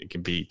can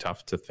be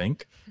tough to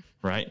think,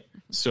 right?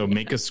 So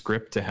make a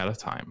script ahead of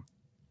time.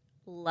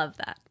 Love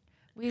that.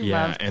 We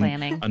love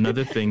planning. And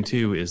another thing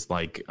too is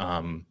like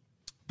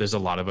there's a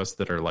lot of us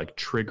that are like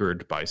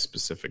triggered by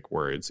specific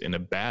words in a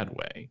bad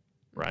way,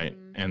 right?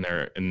 And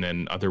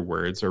then other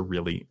words are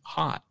really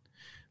hot,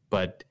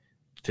 but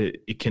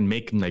it can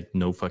make like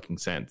no fucking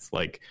sense.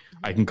 Like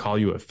I can call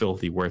you a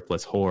filthy,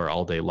 worthless whore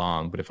all day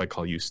long, but if I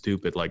call you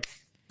stupid, like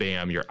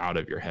bam, you're out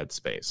of your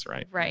headspace,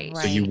 right? Right.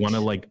 So you want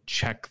to like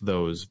check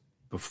those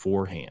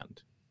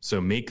beforehand. So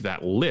make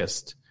that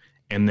list,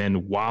 and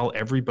then while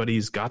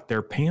everybody's got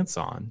their pants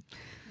on,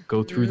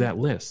 go through that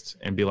list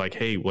and be like,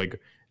 hey,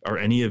 like, are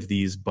any of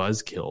these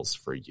buzzkills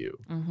for you?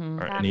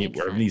 Are any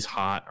of these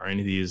hot? Are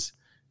any of these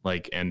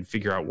like, and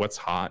figure out what's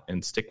hot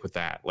and stick with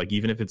that. Like,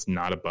 even if it's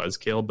not a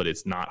buzzkill, but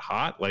it's not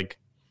hot, like,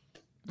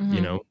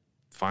 you know,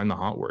 find the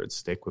hot words,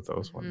 stick with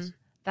those ones.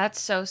 That's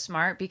so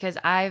smart, because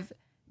I've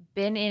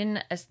been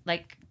in a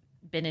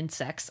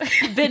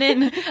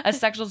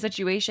sexual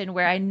situation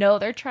where I know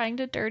they're trying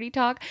to dirty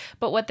talk,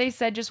 but what they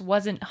said just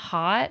wasn't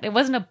hot. It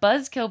wasn't a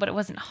buzzkill, but it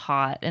wasn't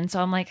hot. And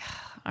so I'm like,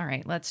 all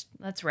right, let's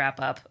wrap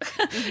up,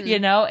 you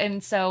know?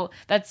 And so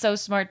that's so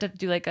smart to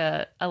do like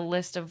a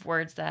list of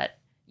words that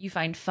you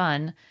find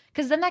fun,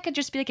 because then that could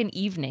just be like an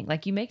evening.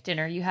 Like you make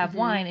dinner, you have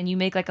wine, and you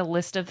make like a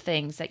list of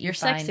things that you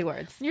find. Sexy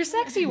words. Your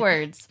sexy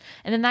words.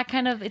 And then that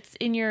kind of, it's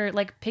in your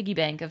like piggy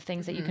bank of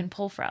things that you can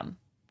pull from,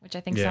 which I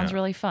think sounds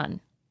really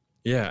fun.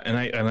 Yeah, and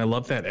I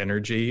love that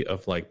energy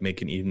of like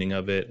make an evening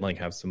of it, like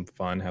have some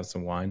fun, have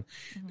some wine,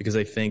 because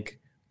I think,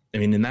 I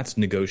mean, and that's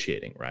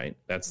negotiating, right?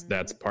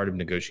 That's part of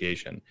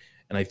negotiation.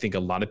 And I think a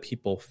lot of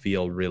people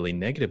feel really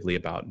negatively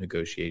about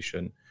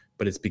negotiation,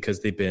 but it's because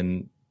they've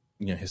been,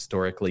 you know,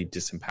 historically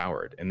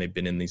disempowered, and they've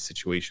been in these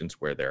situations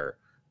where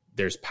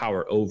there's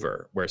power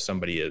over, where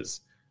somebody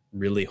is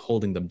really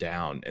holding them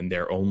down, and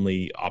their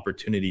only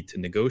opportunity to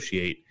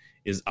negotiate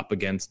is up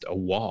against a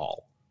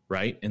wall,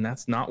 right? And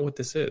that's not what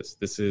this is.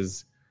 This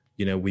is,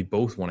 you know, we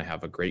both want to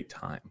have a great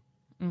time,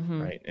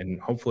 right?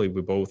 And hopefully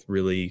we both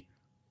really,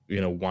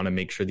 you know, want to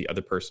make sure the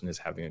other person is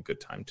having a good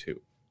time too.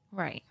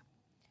 Right.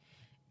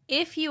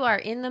 If you are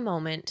in the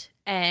moment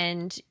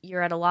and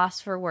you're at a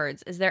loss for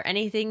words, is there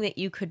anything that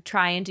you could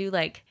try and do?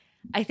 Like,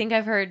 I think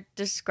I've heard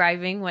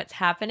describing what's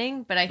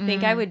happening, but I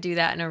think I would do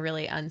that in a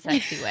really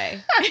unsexy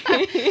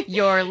way.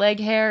 Your leg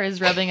hair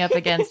is rubbing up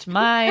against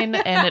mine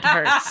and it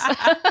hurts.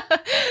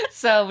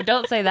 So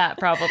don't say that,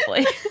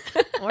 probably.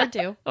 Or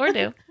do.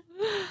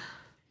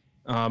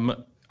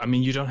 I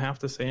mean, you don't have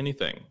to say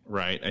anything,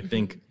 right? I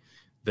think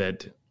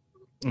that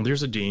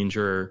there's a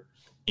danger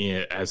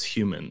as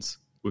humans.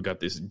 We've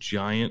got this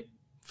giant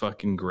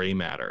fucking gray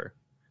matter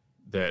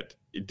that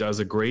it does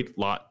a great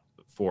lot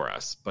for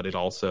us, but it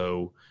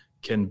also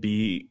can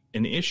be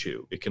an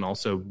issue. It can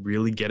also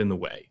really get in the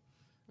way,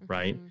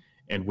 right?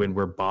 And when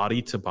we're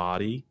body to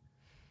body,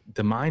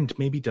 the mind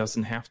maybe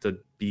doesn't have to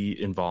be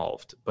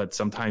involved, but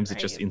sometimes it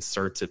just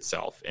inserts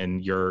itself,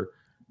 and you're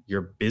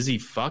busy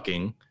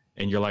fucking,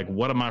 and you're like,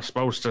 what am I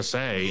supposed to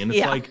say? And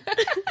it's like,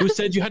 who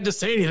said you had to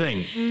say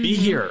anything? Be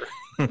here.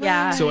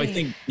 Yeah. So I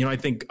think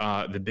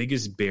the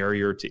biggest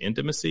barrier to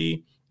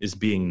intimacy is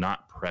being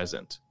not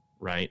present,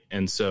 right?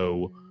 And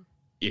so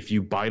if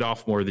you bite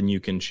off more than you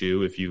can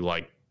chew, if you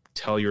like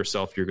tell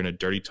yourself you're going to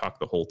dirty talk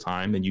the whole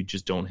time and you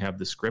just don't have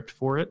the script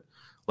for it,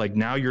 like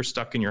now you're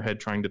stuck in your head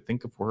trying to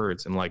think of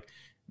words, and like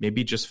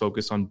maybe just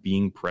focus on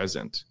being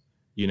present,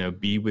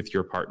 be with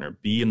your partner,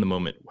 be in the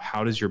moment.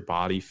 How does your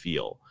body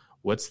feel?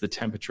 What's the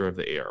temperature of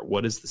the air?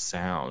 What is the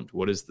sound?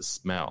 What is the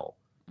smell?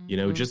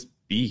 Just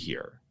be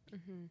here.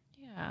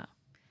 Yeah,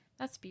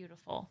 that's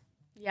beautiful.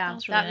 Yeah,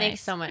 Really that nice.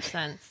 makes so much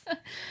sense.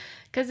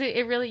 Because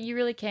you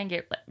really can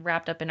get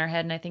wrapped up in our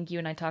head, and I think you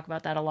and I talk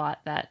about that a lot.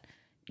 That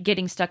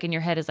getting stuck in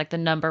your head is like the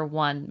number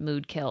one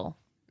mood kill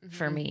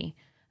for me.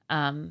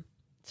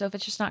 So if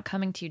it's just not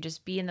coming to you,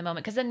 just be in the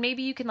moment. Because then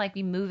maybe you can like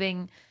be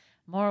moving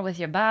more with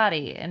your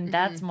body, and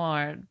that's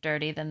more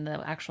dirty than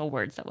the actual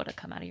words that would have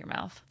come out of your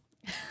mouth.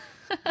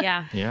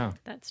 Yeah,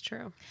 that's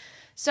true.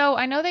 So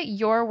I know that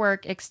your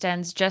work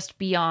extends just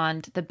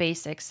beyond the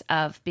basics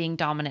of being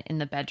dominant in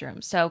the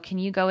bedroom. So can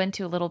you go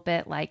into a little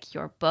bit like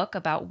your book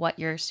about what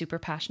you're super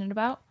passionate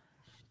about?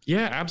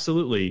 Yeah,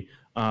 absolutely.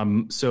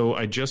 So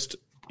I just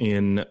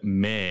in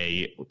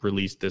May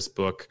released this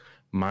book,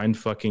 Mind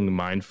Fucking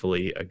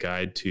Mindfully, a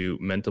guide to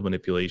mental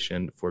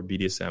manipulation for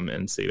BDSM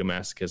and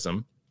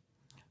sadomasochism.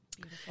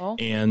 Beautiful.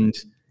 And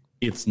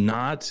it's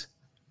not,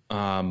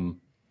 I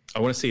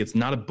want to say it's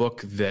not a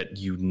book that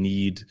you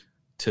need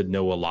to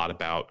know a lot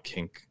about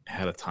kink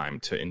ahead of time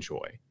to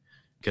enjoy,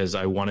 because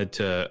I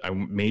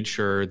made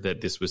sure that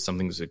this was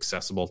something that's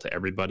accessible to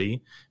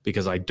everybody,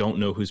 because I don't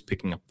know who's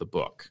picking up the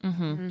book.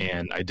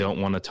 And I don't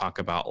want to talk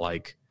about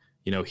like,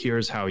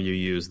 here's how you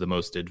use the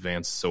most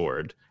advanced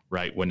sword,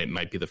 right? When it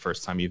might be the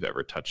first time you've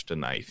ever touched a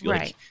knife.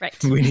 Right.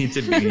 We need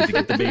to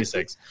get the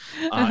basics.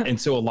 And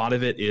so a lot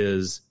of it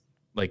is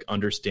like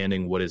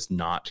understanding what is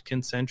not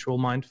consensual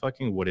mind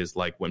fucking, what is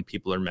like when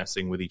people are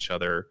messing with each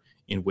other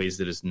in ways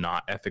that is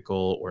not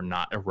ethical or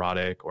not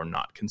erotic or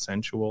not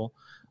consensual,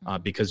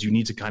 because you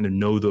need to kind of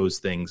know those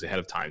things ahead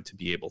of time to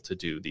be able to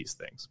do these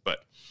things. But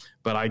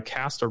I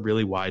cast a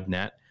really wide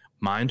net.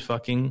 Mind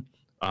fucking,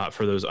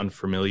 for those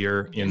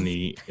unfamiliar in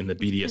the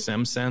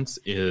BDSM sense,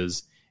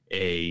 is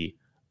any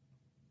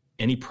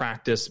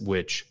practice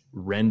which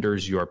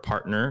renders your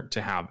partner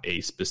to have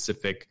a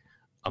specific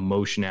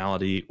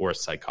emotionality or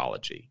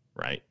psychology,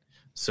 right?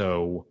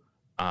 So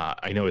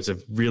I know it's a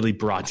really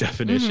broad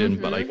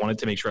definition, but I wanted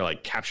to make sure I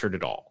like captured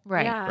it all.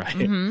 Right. Yeah.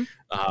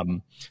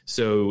 Right.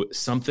 So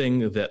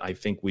something that I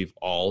think we've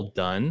all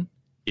done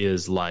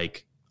is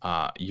like,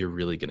 you're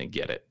really going to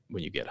get it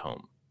when you get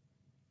home.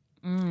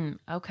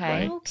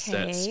 Okay. Right?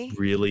 Sets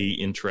really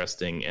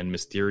interesting and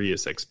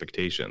mysterious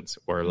expectations,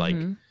 or like,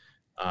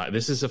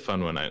 this is a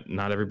fun one.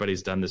 Not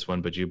everybody's done this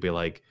one, but you'd be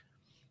like,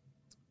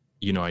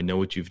 I know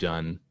what you've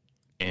done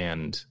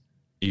and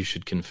you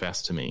should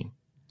confess to me.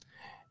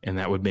 And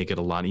that would make it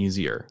a lot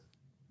easier,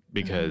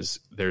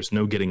 because there's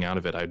no getting out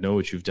of it. I know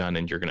what you've done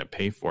and you're going to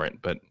pay for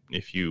it. But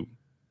if you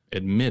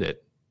admit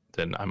it,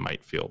 then I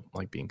might feel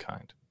like being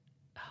kind.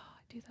 Oh,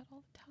 I do that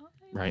all the time.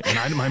 Right.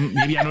 And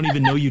maybe I don't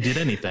even know you did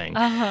anything.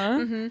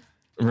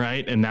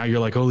 Right. And now you're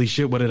like, holy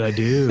shit, what did I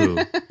do?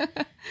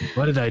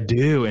 What did I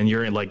do? And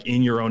you're like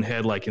in your own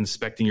head, like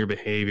inspecting your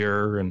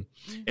behavior.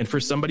 And for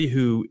somebody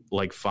who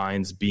like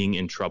finds being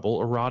in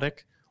trouble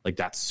erotic, like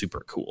that's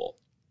super cool.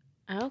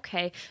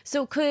 Okay.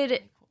 So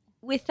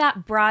with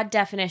that broad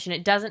definition,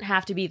 it doesn't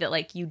have to be that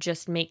like you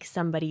just make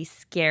somebody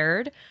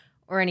scared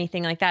or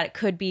anything like that. It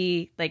could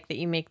be like that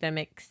you make them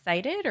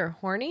excited or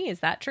horny.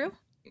 Is that true?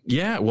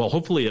 Yeah. Well,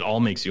 hopefully it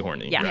all makes you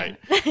horny. Yeah. Right.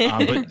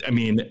 But I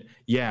mean,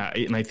 yeah.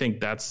 And I think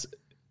that's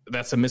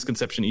a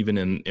misconception even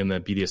in the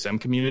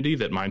BDSM community,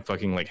 that mind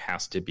fucking like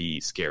has to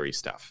be scary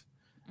stuff.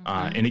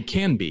 And it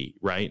can be,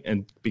 right?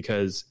 And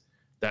because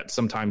that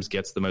sometimes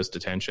gets the most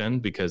attention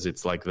because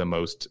it's like the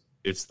most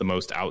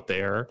out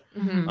there.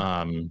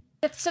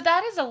 So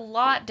that is a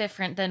lot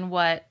different than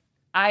what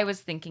I was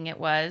thinking it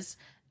was.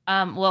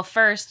 Well,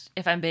 first,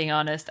 if I'm being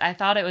honest, I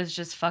thought it was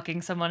just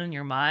fucking someone in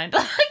your mind,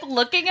 like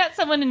looking at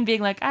someone and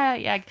being like,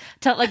 yeah,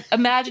 like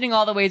imagining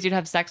all the ways you'd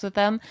have sex with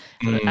them.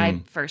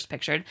 I first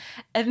pictured,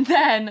 and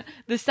then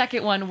the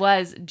second one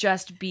was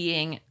just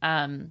being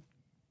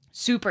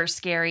super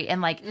scary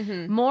and like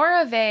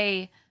more of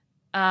a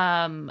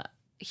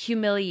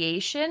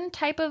humiliation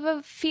type of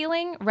a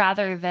feeling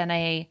rather than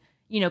a.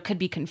 Could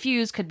be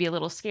confused, could be a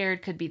little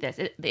scared, could be this.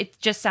 It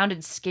just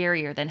sounded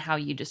scarier than how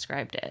you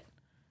described it.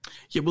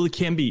 Yeah, well, it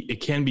can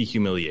be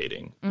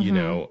humiliating.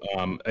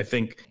 I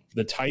think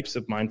the types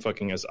of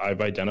mindfucking as I've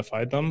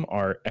identified them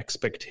are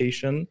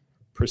expectation,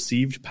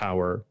 perceived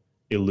power,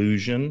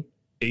 illusion,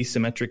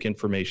 asymmetric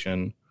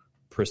information,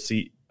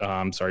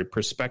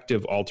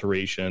 perspective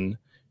alteration,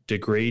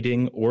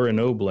 degrading or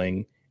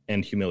ennobling,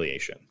 and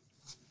humiliation.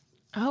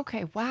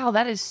 Okay, wow,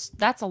 that's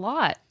a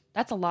lot.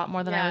 That's a lot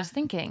more than I was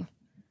thinking.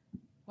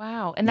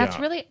 Wow. And that's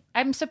really,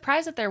 I'm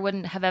surprised that there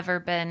wouldn't have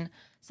ever been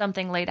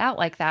something laid out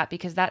like that,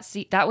 because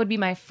that would be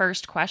my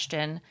first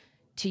question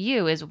to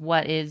you is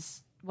what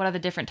are the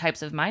different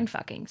types of mind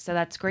fucking. So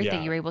that's great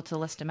that you're able to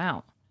list them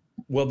out.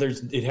 Well,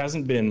 it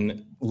hasn't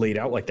been laid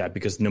out like that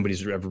because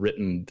nobody's ever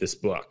written this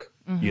book.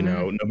 You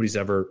know, nobody's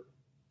ever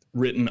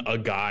written a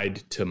guide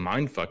to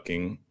mind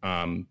fucking,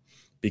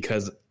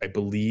 because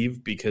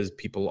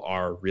people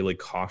are really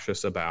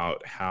cautious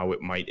about how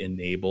it might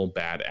enable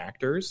bad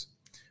actors.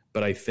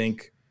 But I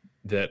think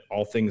that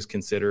all things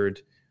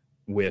considered,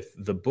 with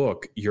the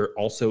book, you're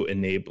also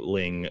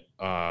enabling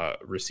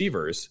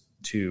receivers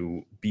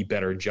to be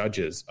better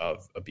judges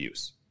of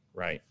abuse,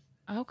 right?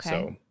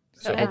 Okay.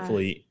 So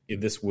hopefully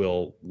this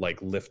will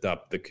like lift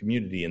up the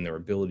community and their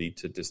ability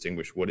to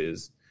distinguish what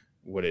is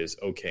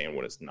okay and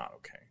what is not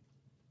okay.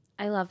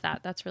 I love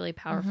that. That's really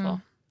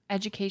powerful.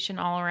 Education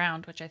all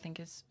around, which I think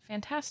is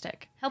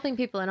fantastic. Helping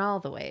people in all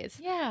the ways.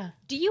 Yeah.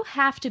 Do you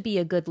have to be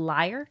a good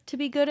liar to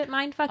be good at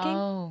mind fucking?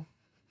 Oh.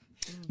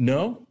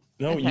 No,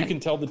 Okay. you can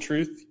tell the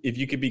truth if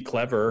you could be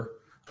clever.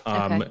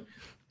 Okay.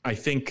 I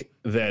think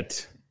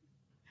that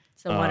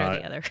So one or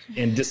the other.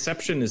 and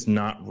deception is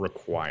not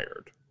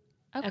required,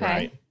 Okay.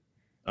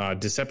 right?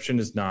 Deception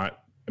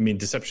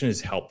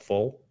is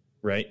helpful,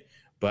 right?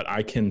 But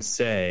I can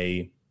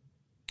say,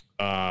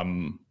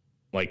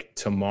 like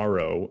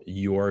tomorrow,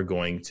 you're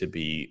going to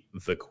be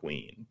the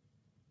queen.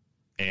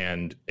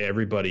 And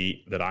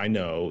everybody that I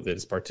know that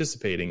is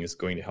participating is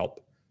going to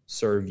help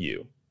serve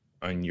you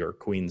on your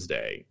Queen's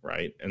Day,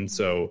 right? And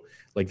so,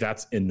 like,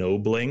 that's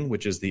ennobling,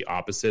 which is the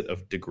opposite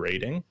of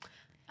degrading.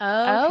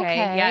 Okay.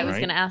 Yeah, I was Right?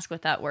 going to ask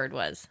what that word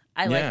was.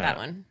 I like Yeah. that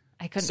one.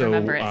 I couldn't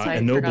remember it, so I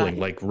ennobling, forgot.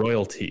 like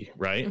royalty,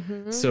 right?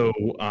 Mhm. So,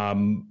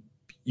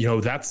 you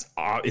know, that's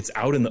it's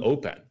out in the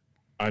open.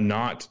 I'm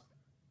not.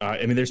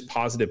 I mean, there's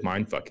positive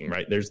mind fucking,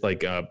 right? There's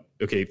like,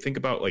 okay, think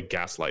about like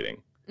gaslighting.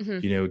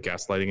 Mhm. Do you know what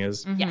gaslighting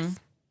is? Yes.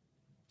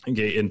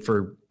 Okay, and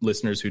for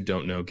listeners who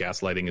don't know,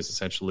 gaslighting is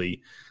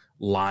essentially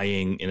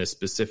lying in a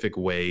specific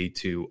way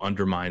to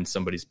undermine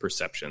somebody's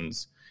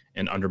perceptions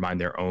and undermine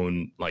their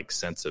own like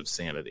sense of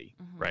sanity,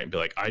 right? And be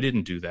like, I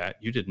didn't do that.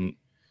 You didn't,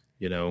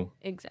 you know,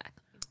 Exactly.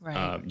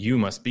 Right. you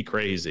must be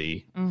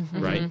crazy,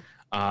 right?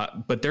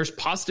 But there's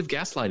positive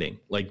gaslighting.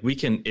 Like we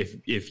can,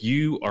 if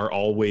you are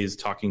always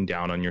talking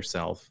down on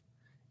yourself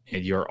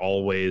and you're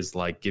always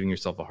like giving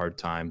yourself a hard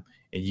time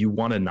and you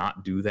want to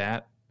not do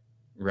that,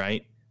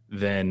 right?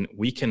 Then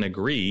we can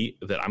agree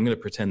that I'm going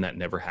to pretend that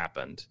never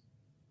happened.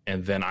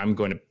 And then I'm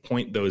going to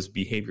point those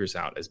behaviors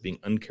out as being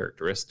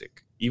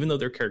uncharacteristic, even though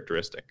they're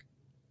characteristic,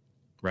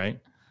 right?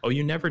 Oh,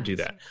 you never do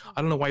that.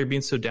 I don't know why you're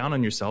being so down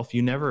on yourself.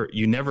 You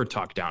never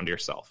talk down to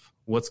yourself.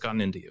 What's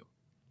gotten into you?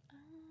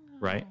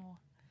 Right?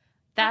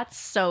 That's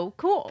so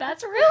cool.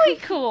 That's really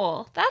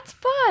cool. That's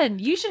fun.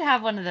 You should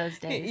have one of those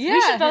days. We Yeah.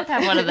 should both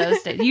have one of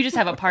those days. You just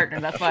have a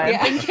partner. That's why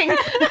I'm thinking.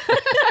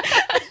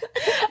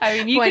 I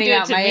mean, you Pointing could do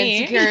out it to my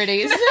me.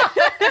 insecurities.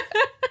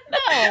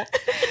 No.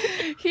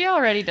 He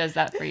already does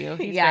that for you.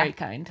 He's very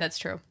kind. That's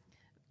true.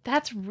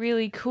 That's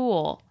really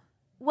cool.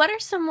 What are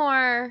some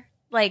more,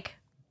 like,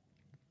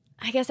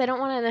 I guess I don't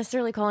want to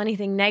necessarily call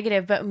anything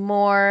negative, but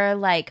more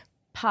like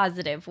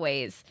positive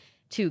ways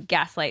to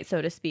gaslight,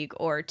 so to speak,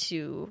 or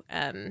to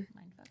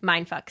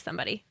mindfuck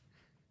somebody?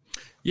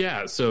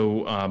 Yeah.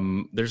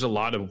 So there's a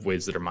lot of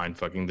ways that are mind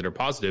fucking that are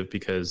positive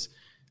because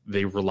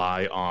they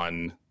rely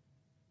on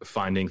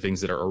finding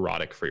things that are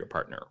erotic for your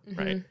partner,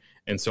 right?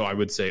 And so I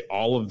would say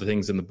all of the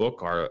things in the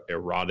book are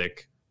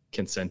erotic,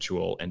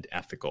 consensual, and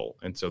ethical.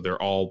 And so they're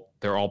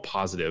all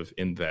positive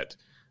in that.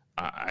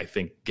 I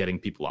think getting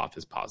people off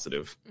is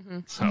positive.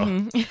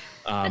 So,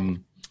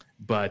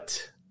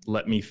 but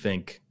let me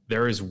think.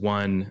 There is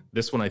one.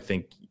 This one I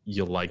think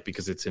you'll like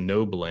because it's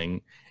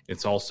ennobling.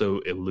 It's also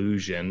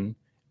illusion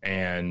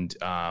and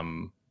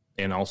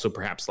also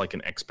perhaps like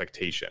an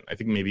expectation. I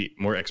think maybe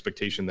more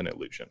expectation than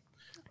illusion.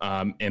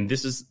 And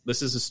this is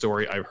a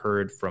story I've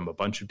heard from a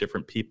bunch of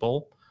different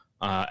people.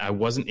 I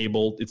wasn't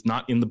able. It's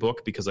not in the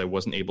book because I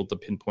wasn't able to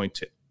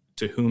pinpoint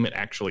to whom it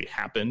actually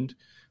happened.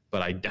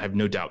 But I have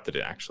no doubt that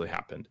it actually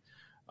happened.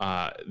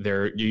 Are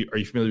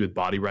you familiar with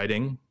body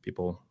writing?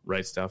 People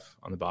write stuff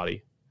on the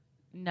body.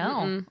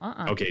 No.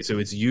 Okay, so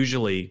it's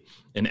usually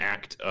an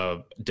act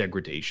of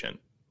degradation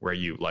where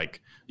you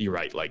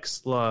write like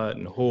slut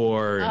and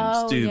whore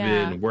and stupid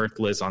and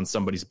worthless on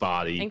somebody's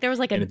body. I think there was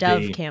like a And if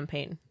Dove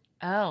campaign,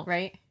 Oh.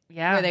 right?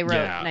 Yeah. Where they wrote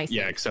yeah, nice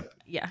yeah, things. except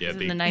Yeah.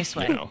 In the nice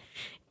way. You know,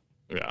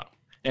 yeah.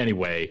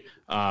 Anyway,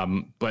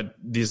 but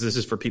this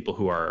is for people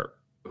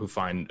who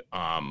find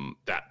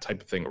that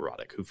type of thing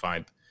erotic, who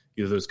find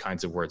those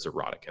kinds of words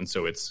erotic. And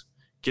so it's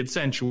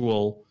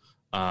consensual,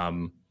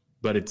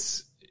 but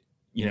it's,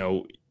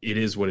 it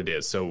is what it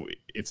is. So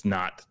it's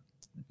not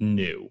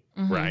new,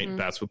 right?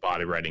 That's what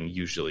body writing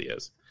usually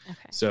is. Okay.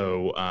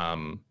 So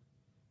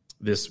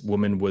this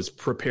woman was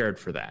prepared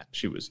for that.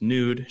 She was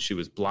nude, she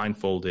was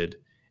blindfolded,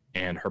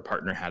 and her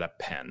partner had a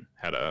pen,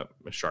 had a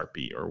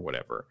Sharpie or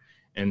whatever,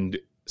 and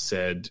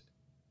said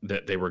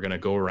that they were going to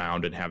go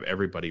around and have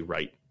everybody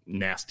write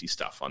nasty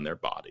stuff on their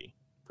body,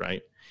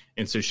 right?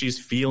 And so she's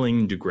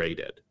feeling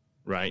degraded,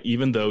 right?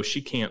 Even though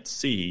she can't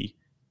see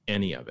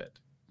any of it,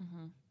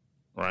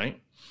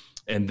 right?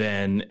 And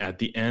then at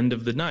the end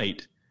of the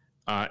night,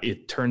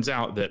 it turns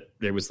out that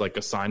there was like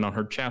a sign on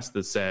her chest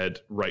that said,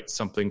 write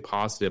something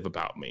positive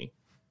about me.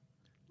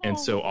 And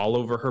so all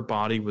over her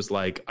body was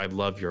like, I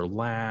love your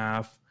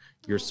laugh.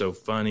 You're so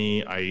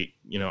funny.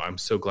 I'm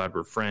so glad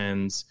we're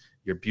friends.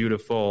 You're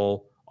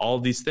beautiful. All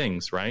these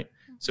things, right?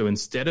 So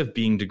instead of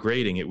being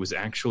degrading, it was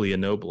actually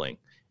ennobling.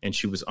 And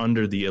she was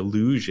under the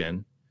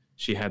illusion.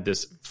 She had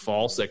this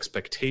false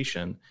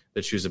expectation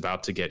that she was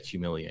about to get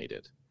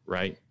humiliated,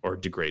 right? Or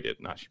degraded,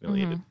 not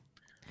humiliated.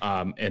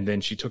 And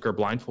then she took her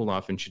blindfold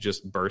off and she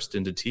just burst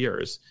into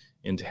tears,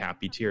 into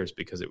happy tears,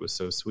 because it was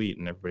so sweet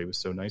and everybody was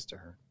so nice to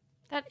her.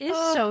 That is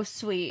so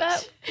sweet.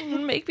 That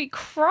would make me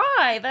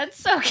cry. That's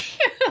so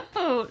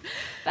cute.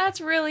 That's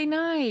really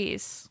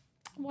nice.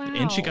 Wow.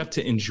 And she got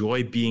to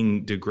enjoy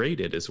being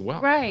degraded as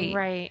well.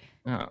 Right.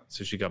 Yeah,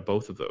 so she got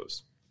both of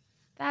those.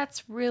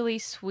 That's really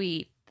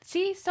sweet.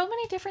 See, so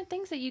many different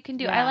things that you can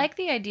do. Yeah. I like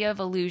the idea of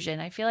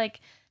illusion. I feel like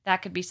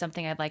that could be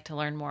something I'd like to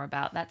learn more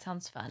about. That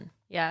sounds fun.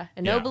 Yeah.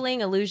 Ennobling,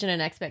 illusion, and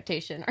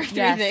expectation are three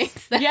Yes.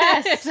 things. That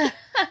Yes.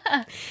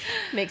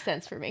 makes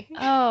sense for me.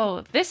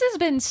 Oh, this has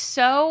been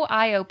so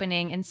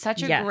eye-opening and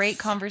such a Yes. great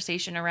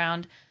conversation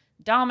around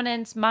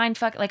dominance,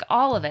 mindfuck, like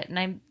all of it. And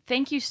I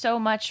thank you so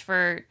much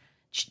for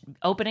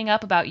opening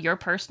up about your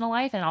personal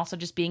life and also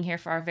just being here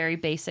for our very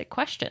basic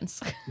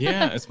questions.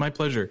 Yeah, it's my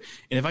pleasure.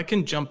 And if I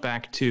can jump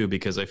back too,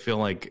 because I feel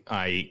like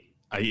I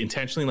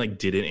intentionally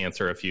didn't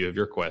answer a few of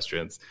your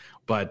questions,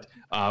 but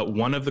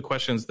one of the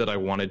questions that I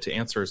wanted to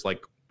answer is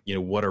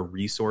what are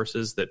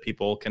resources that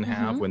people can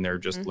have when they're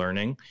just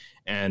learning?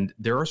 And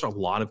there are a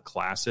lot of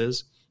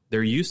classes.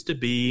 There used to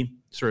be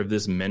sort of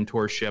this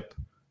mentorship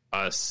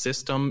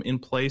system in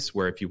place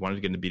where if you wanted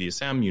to get into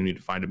BDSM, you need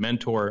to find a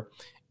mentor.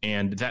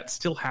 And that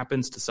still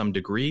happens to some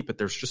degree, but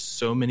there's just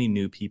so many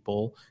new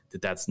people that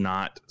that's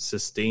not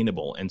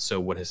sustainable. And so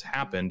what has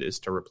happened is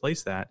to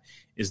replace that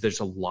is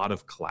there's a lot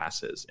of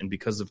classes. And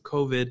because of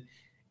COVID,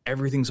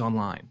 everything's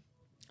online.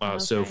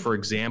 So for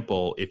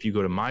example, if you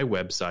go to my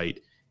website,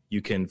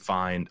 you can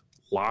find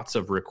lots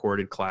of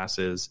recorded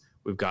classes.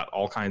 We've got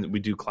all kinds. We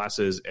do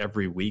classes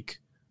every week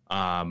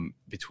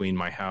between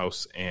my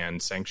house and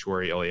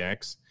Sanctuary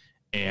LAX.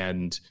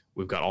 And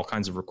we've got all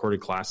kinds of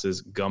recorded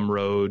classes.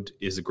 Gumroad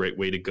is a great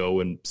way to go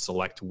and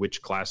select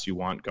which class you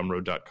want,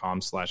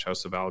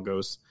 gumroad.com/House of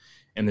Algos.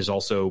 And there's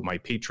also my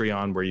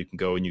Patreon where you can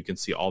go and you can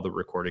see all the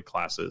recorded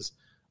classes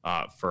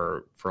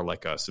for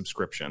like a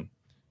subscription.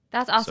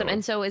 That's awesome. So,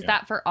 and so is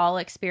that for all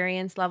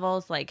experience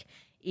levels? Like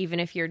even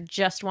if you're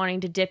just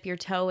wanting to dip your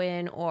toe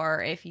in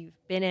or if you've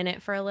been in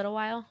it for a little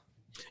while?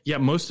 Yeah,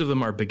 most of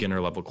them are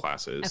beginner level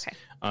classes. Okay.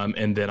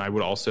 And then I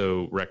would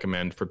also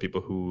recommend for people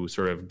who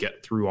sort of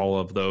get through all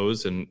of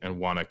those and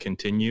want to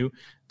continue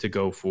to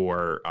go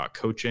for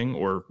coaching,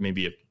 or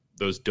maybe if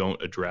those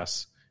don't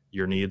address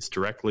your needs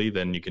directly,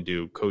 then you can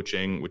do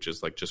coaching, which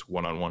is like just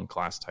one-on-one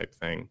class type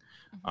thing.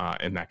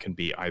 And that can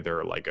be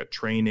either like a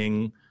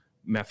training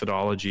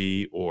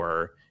methodology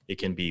or it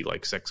can be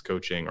like sex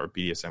coaching or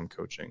BDSM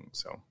coaching.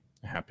 So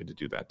I'm happy to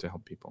do that to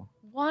help people.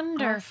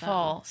 Wonderful.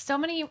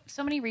 Awesome.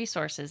 So many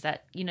resources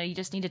that, you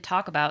just need to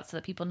talk about so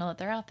that people know that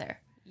they're out there.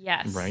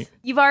 Yes. Right.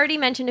 You've already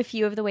mentioned a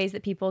few of the ways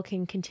that people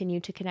can continue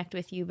to connect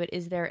with you, but are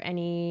there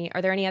any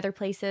other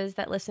places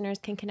that listeners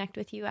can connect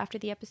with you after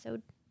the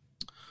episode?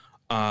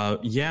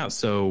 Yeah.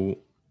 So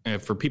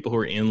for people who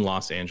are in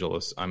Los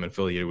Angeles, I'm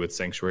affiliated with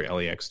Sanctuary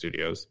LAX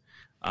Studios.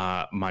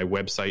 My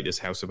website is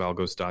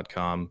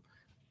houseofalgos.com.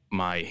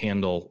 My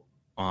handle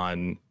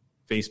on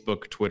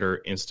Facebook,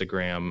 Twitter,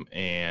 Instagram,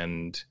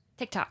 and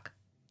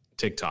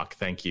TikTok,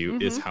 thank you,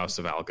 is House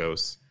of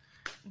Algos.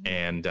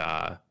 And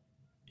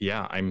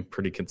I'm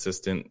pretty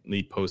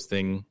consistently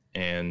posting.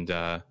 And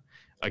I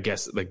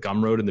guess the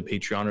Gumroad and the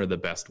Patreon are the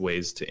best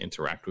ways to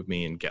interact with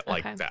me and get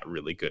that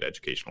really good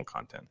educational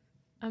content.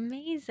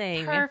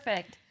 Amazing.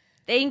 Perfect.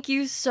 Thank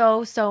you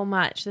so, so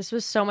much. This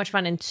was so much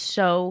fun and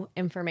so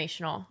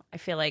informational. I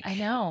feel like I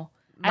know.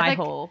 my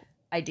whole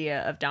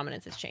idea of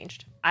dominance has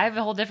changed. I have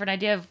a whole different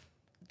idea of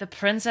the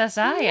princess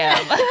I am.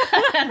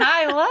 And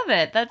I love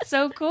it. That's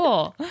so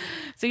cool.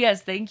 So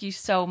yes, thank you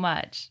so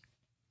much.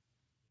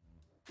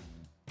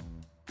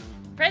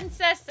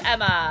 Princess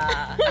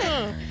Emma.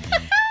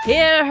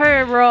 Hear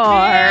her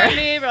roar. Hear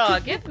me roar.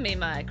 Give me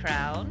my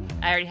crown.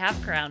 I already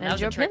have a crown. And That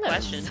was your a trick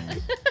pillows.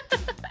 question.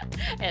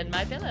 And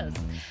my pillows.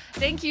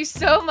 Thank you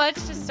so much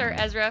to Sir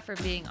Ezra for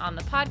being on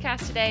the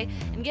podcast today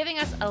and giving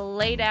us a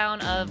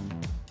laydown of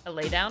the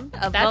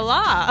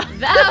law.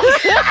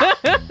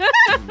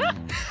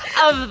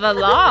 Of the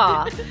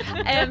law.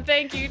 And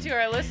thank you to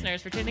our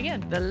listeners for tuning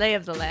in. The lay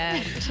of the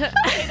land.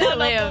 The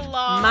lay of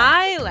law.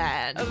 my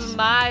land. Of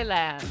my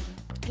land.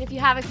 And if you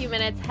have a few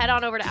minutes, head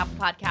on over to Apple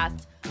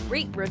Podcasts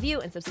rate, review,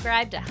 and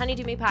subscribe to Honey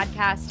Do Me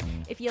Podcast.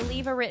 If you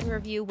leave a written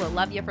review, we'll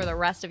love you for the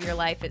rest of your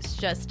life. It's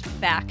just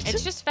fact.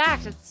 It's just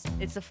fact.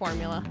 It's a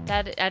formula.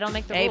 That I don't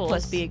make the A rules.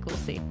 plus B equals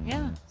C.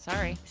 Yeah,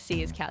 sorry.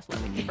 C is Cass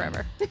loving you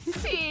forever.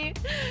 See.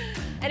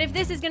 And if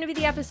this is going to be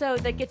the episode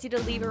that gets you to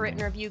leave a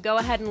written review, go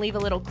ahead and leave a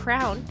little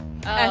crown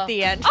Oh. at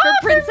the end for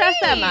Princess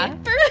for me. Emma.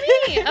 For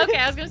me. Okay,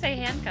 I was gonna say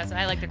handcuffs.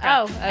 I like the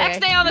crown. Oh, okay.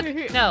 X-nay on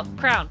the no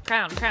crown.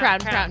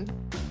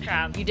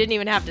 Crown. You didn't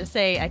even have to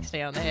say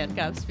X-nay on the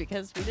handcuffs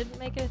because we didn't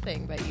make it a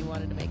thing, but you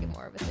wanted to make it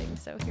more of a thing.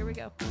 So here we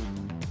go.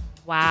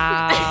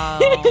 Wow.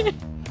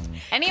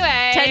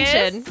 Anyway,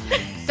 Tension.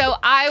 So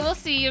I will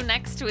see you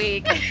next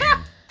week.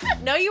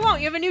 No, you won't.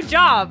 You have a new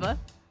job.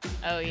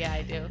 Oh yeah,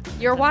 I do.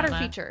 Your water Emma.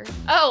 feature.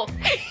 Oh.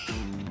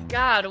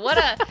 God,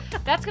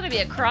 that's going to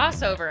be a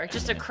crossover.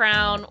 Just a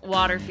crown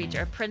water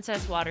feature, a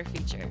princess water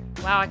feature.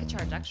 Wow, I could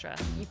charge extra.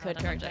 You could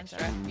charge extra.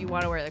 If you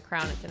want to wear the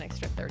crown, it's an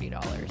extra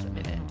 $30 a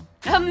minute.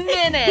 A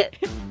minute.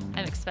 I'm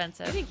You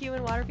expensive. think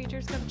human water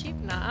features come cheap?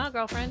 Nah,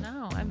 girlfriend.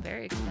 No, I'm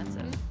very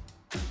expensive.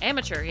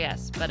 Amateur,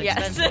 yes, but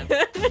Yes.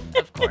 expensive,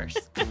 of course.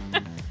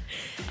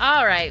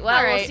 All right. Well,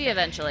 All right. we'll see you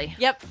eventually.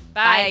 Yep.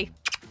 Bye. Bye.